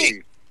sorry.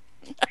 training.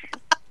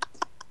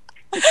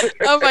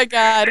 Oh my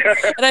God!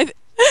 And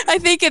I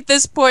think at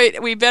this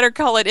point we better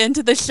call it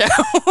into the show.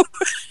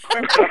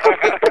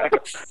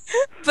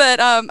 But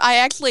I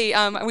actually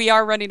we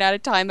are running out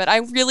of time. But I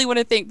really want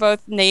to thank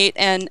both Nate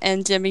and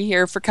Jimmy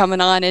here for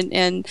coming on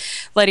and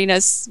letting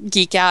us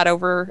geek out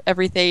over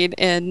everything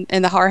in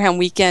the Horrorhound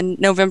Weekend,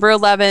 November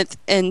 11th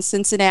in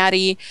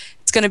Cincinnati.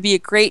 It's going to be a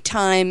great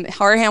time.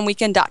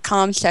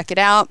 HorrorhoundWeekend.com. Check it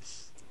out.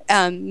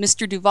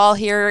 Mr. Duvall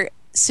here.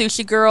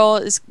 Sushi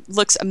Girl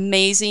looks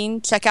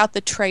amazing. Check out the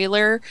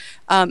trailer.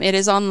 It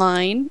is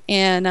online.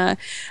 And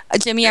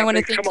Jimmy, I want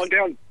to thank. Come on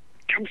down.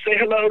 Come say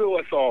hello to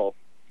us all.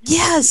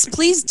 Yes,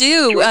 please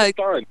do. Join the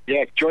fun.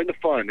 Yeah, join the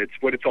fun. It's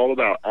what it's all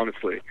about.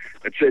 Honestly,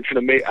 it's an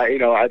amazing.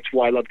 That's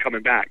why I love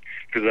coming back,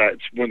 because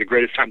it's one of the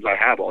greatest times I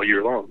have all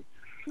year long.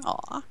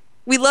 Aw.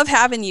 We love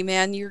having you,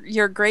 man.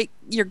 You're great.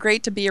 You're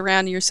great to be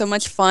around. You're so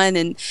much fun,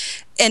 and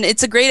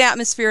it's a great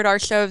atmosphere at our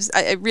shows.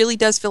 It really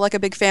does feel like a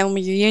big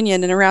family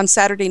reunion. And around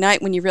Saturday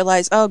night, when you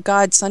realize, oh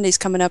God, Sunday's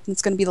coming up and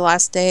it's going to be the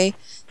last day,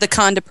 the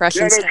con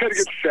depression. Yeah, no, it starts. kind of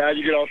gets sad.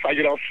 I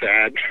get all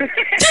sad.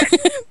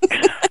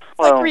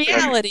 Well,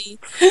 Reality.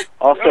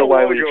 Also, Oh,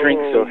 why well, we drink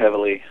so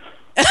heavily.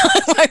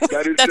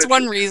 That's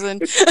one reason.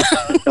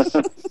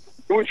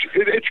 Which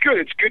it's good.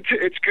 It's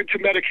good to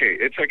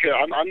medicate. It's like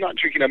I'm not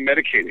drinking. I'm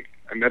medicating.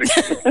 I'm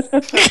medicating.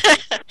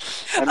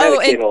 I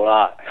medicate a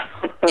lot.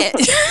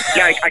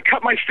 Yeah, I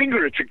cut my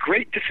finger. It's a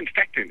great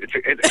disinfectant. It's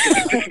a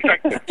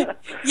disinfectant.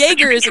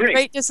 Jaeger is a drink.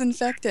 great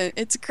disinfectant.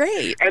 It's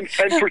great. And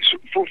for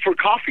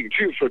coughing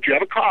too. So if you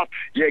have a cough,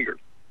 Jaeger.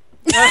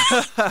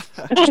 Yes.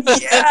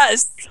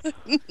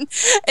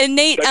 And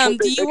Nate, That's what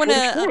do you want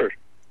that's what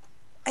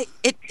to?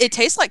 it's It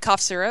tastes like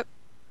cough syrup.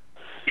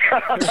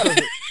 for.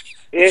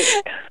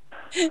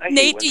 I hate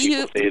Nate, when do people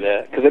you? say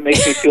that because it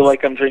makes me feel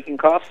like I'm drinking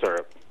cough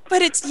syrup.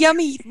 But it's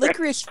yummy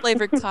licorice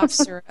flavored cough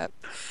syrup.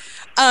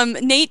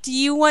 Nate, do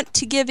you want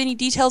to give any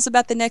details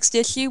about the next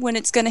issue, when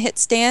it's going to hit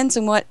stands,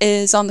 and what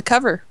is on the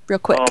cover, real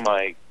quick? Oh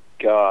my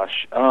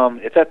gosh,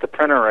 it's at the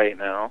printer right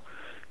now.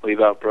 We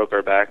about broke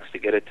our backs to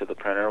get it to the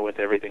printer with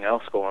everything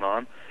else going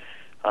on.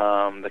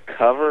 The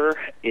cover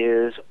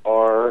is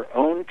our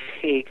own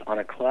take on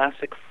a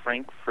classic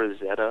Frank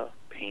Frazetta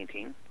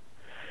painting.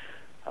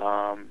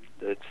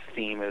 Its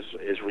theme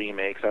is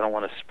remakes. I don't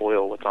want to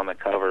spoil what's on the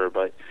cover,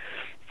 but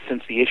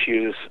since the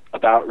issue's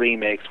about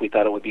remakes, we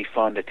thought it would be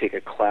fun to take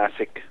a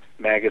classic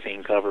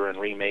magazine cover and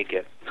remake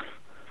it.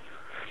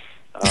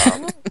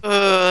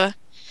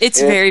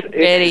 It's very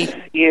pretty.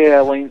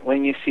 Yeah,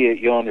 when you see it,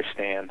 you'll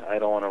understand. I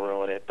don't want to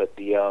ruin it, but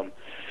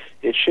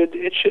it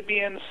should be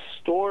in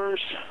stores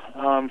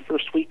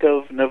first week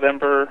of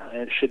November,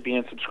 and it should be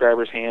in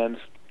subscribers' hands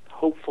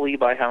hopefully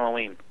by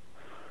Halloween.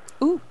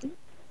 Ooh,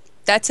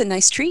 that's a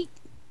nice treat.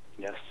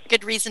 Yes.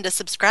 Good reason to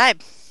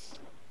subscribe.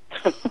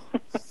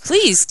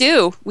 Please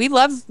do. We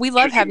love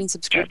having Just in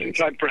subscribers.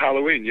 time for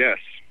Halloween. Yes.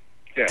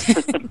 Yeah.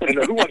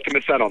 And who wants to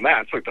miss out on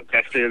that? It's like the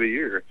best day of the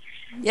year.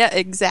 Yeah,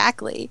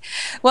 exactly.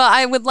 Well,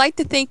 I would like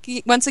to thank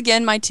once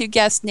again my two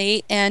guests,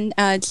 Nate and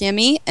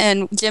Jimmy.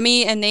 And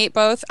Jimmy and Nate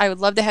both, I would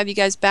love to have you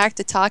guys back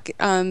to talk.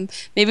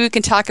 Maybe we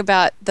can talk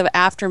about the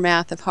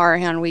aftermath of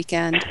Horrorhound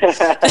Weekend.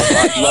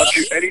 I'd love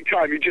to.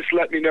 Anytime. You just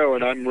let me know,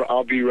 and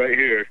I'll be right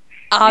here.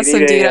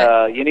 Awesome,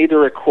 dude. You need to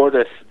record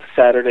us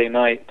Saturday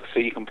night so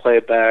you can play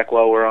it back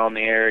while we're on the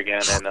air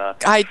again. And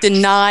I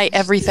deny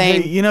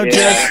everything. Hey, you know, Yeah.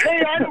 Jess,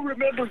 Hey, I don't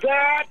remember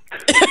that.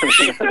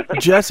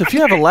 Jess, if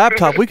you have a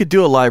laptop, we could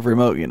do a live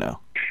remote, you know.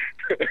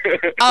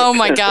 Oh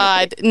my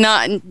God!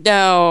 No.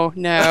 No,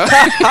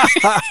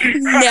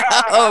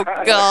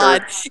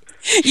 God!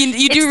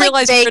 You do It's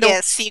realize like we're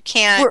Vegas. You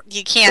can't.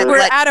 we're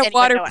let at a anyone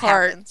water know what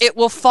park. happens. It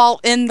will fall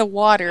in the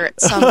water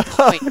at some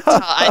point,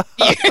 Todd.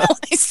 You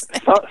realize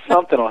that?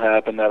 Something will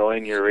happen that'll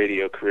end your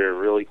radio career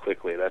really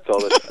quickly. That's all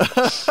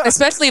that.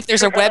 Especially if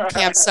there's a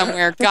webcam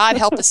somewhere. God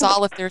help us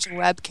all if there's a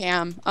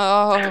webcam.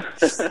 Oh.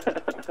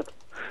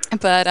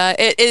 But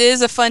it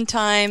is a fun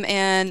time,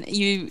 and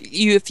you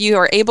if you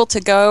are able to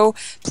go,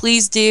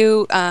 please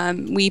do.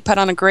 We put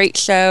on a great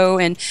show,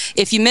 and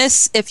if you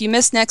miss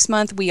next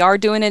month, we are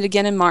doing it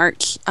again in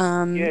March.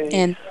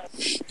 And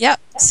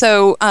yep,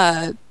 so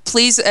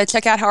please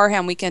check out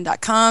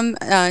horrorhoundweekend.com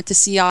to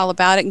see all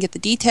about it and get the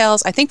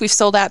details. I think we've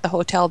sold out the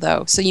hotel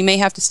though, so you may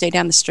have to stay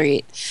down the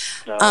street.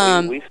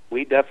 No,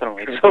 we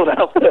definitely sold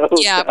out the hotel.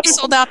 Yeah, we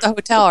sold out the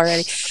hotel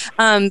already.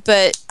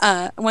 But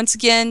once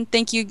again,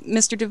 thank you,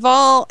 Mr.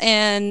 Duvall,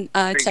 and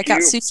check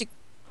out Susie.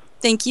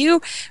 Thank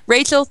you.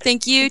 Rachel,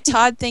 thank you.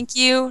 Todd, thank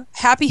you.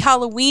 Happy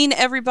Halloween,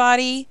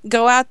 everybody.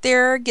 Go out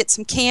there, get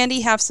some candy,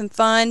 have some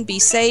fun, be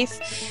safe,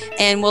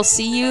 and we'll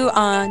see you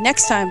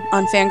next time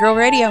on Fangirl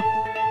Radio.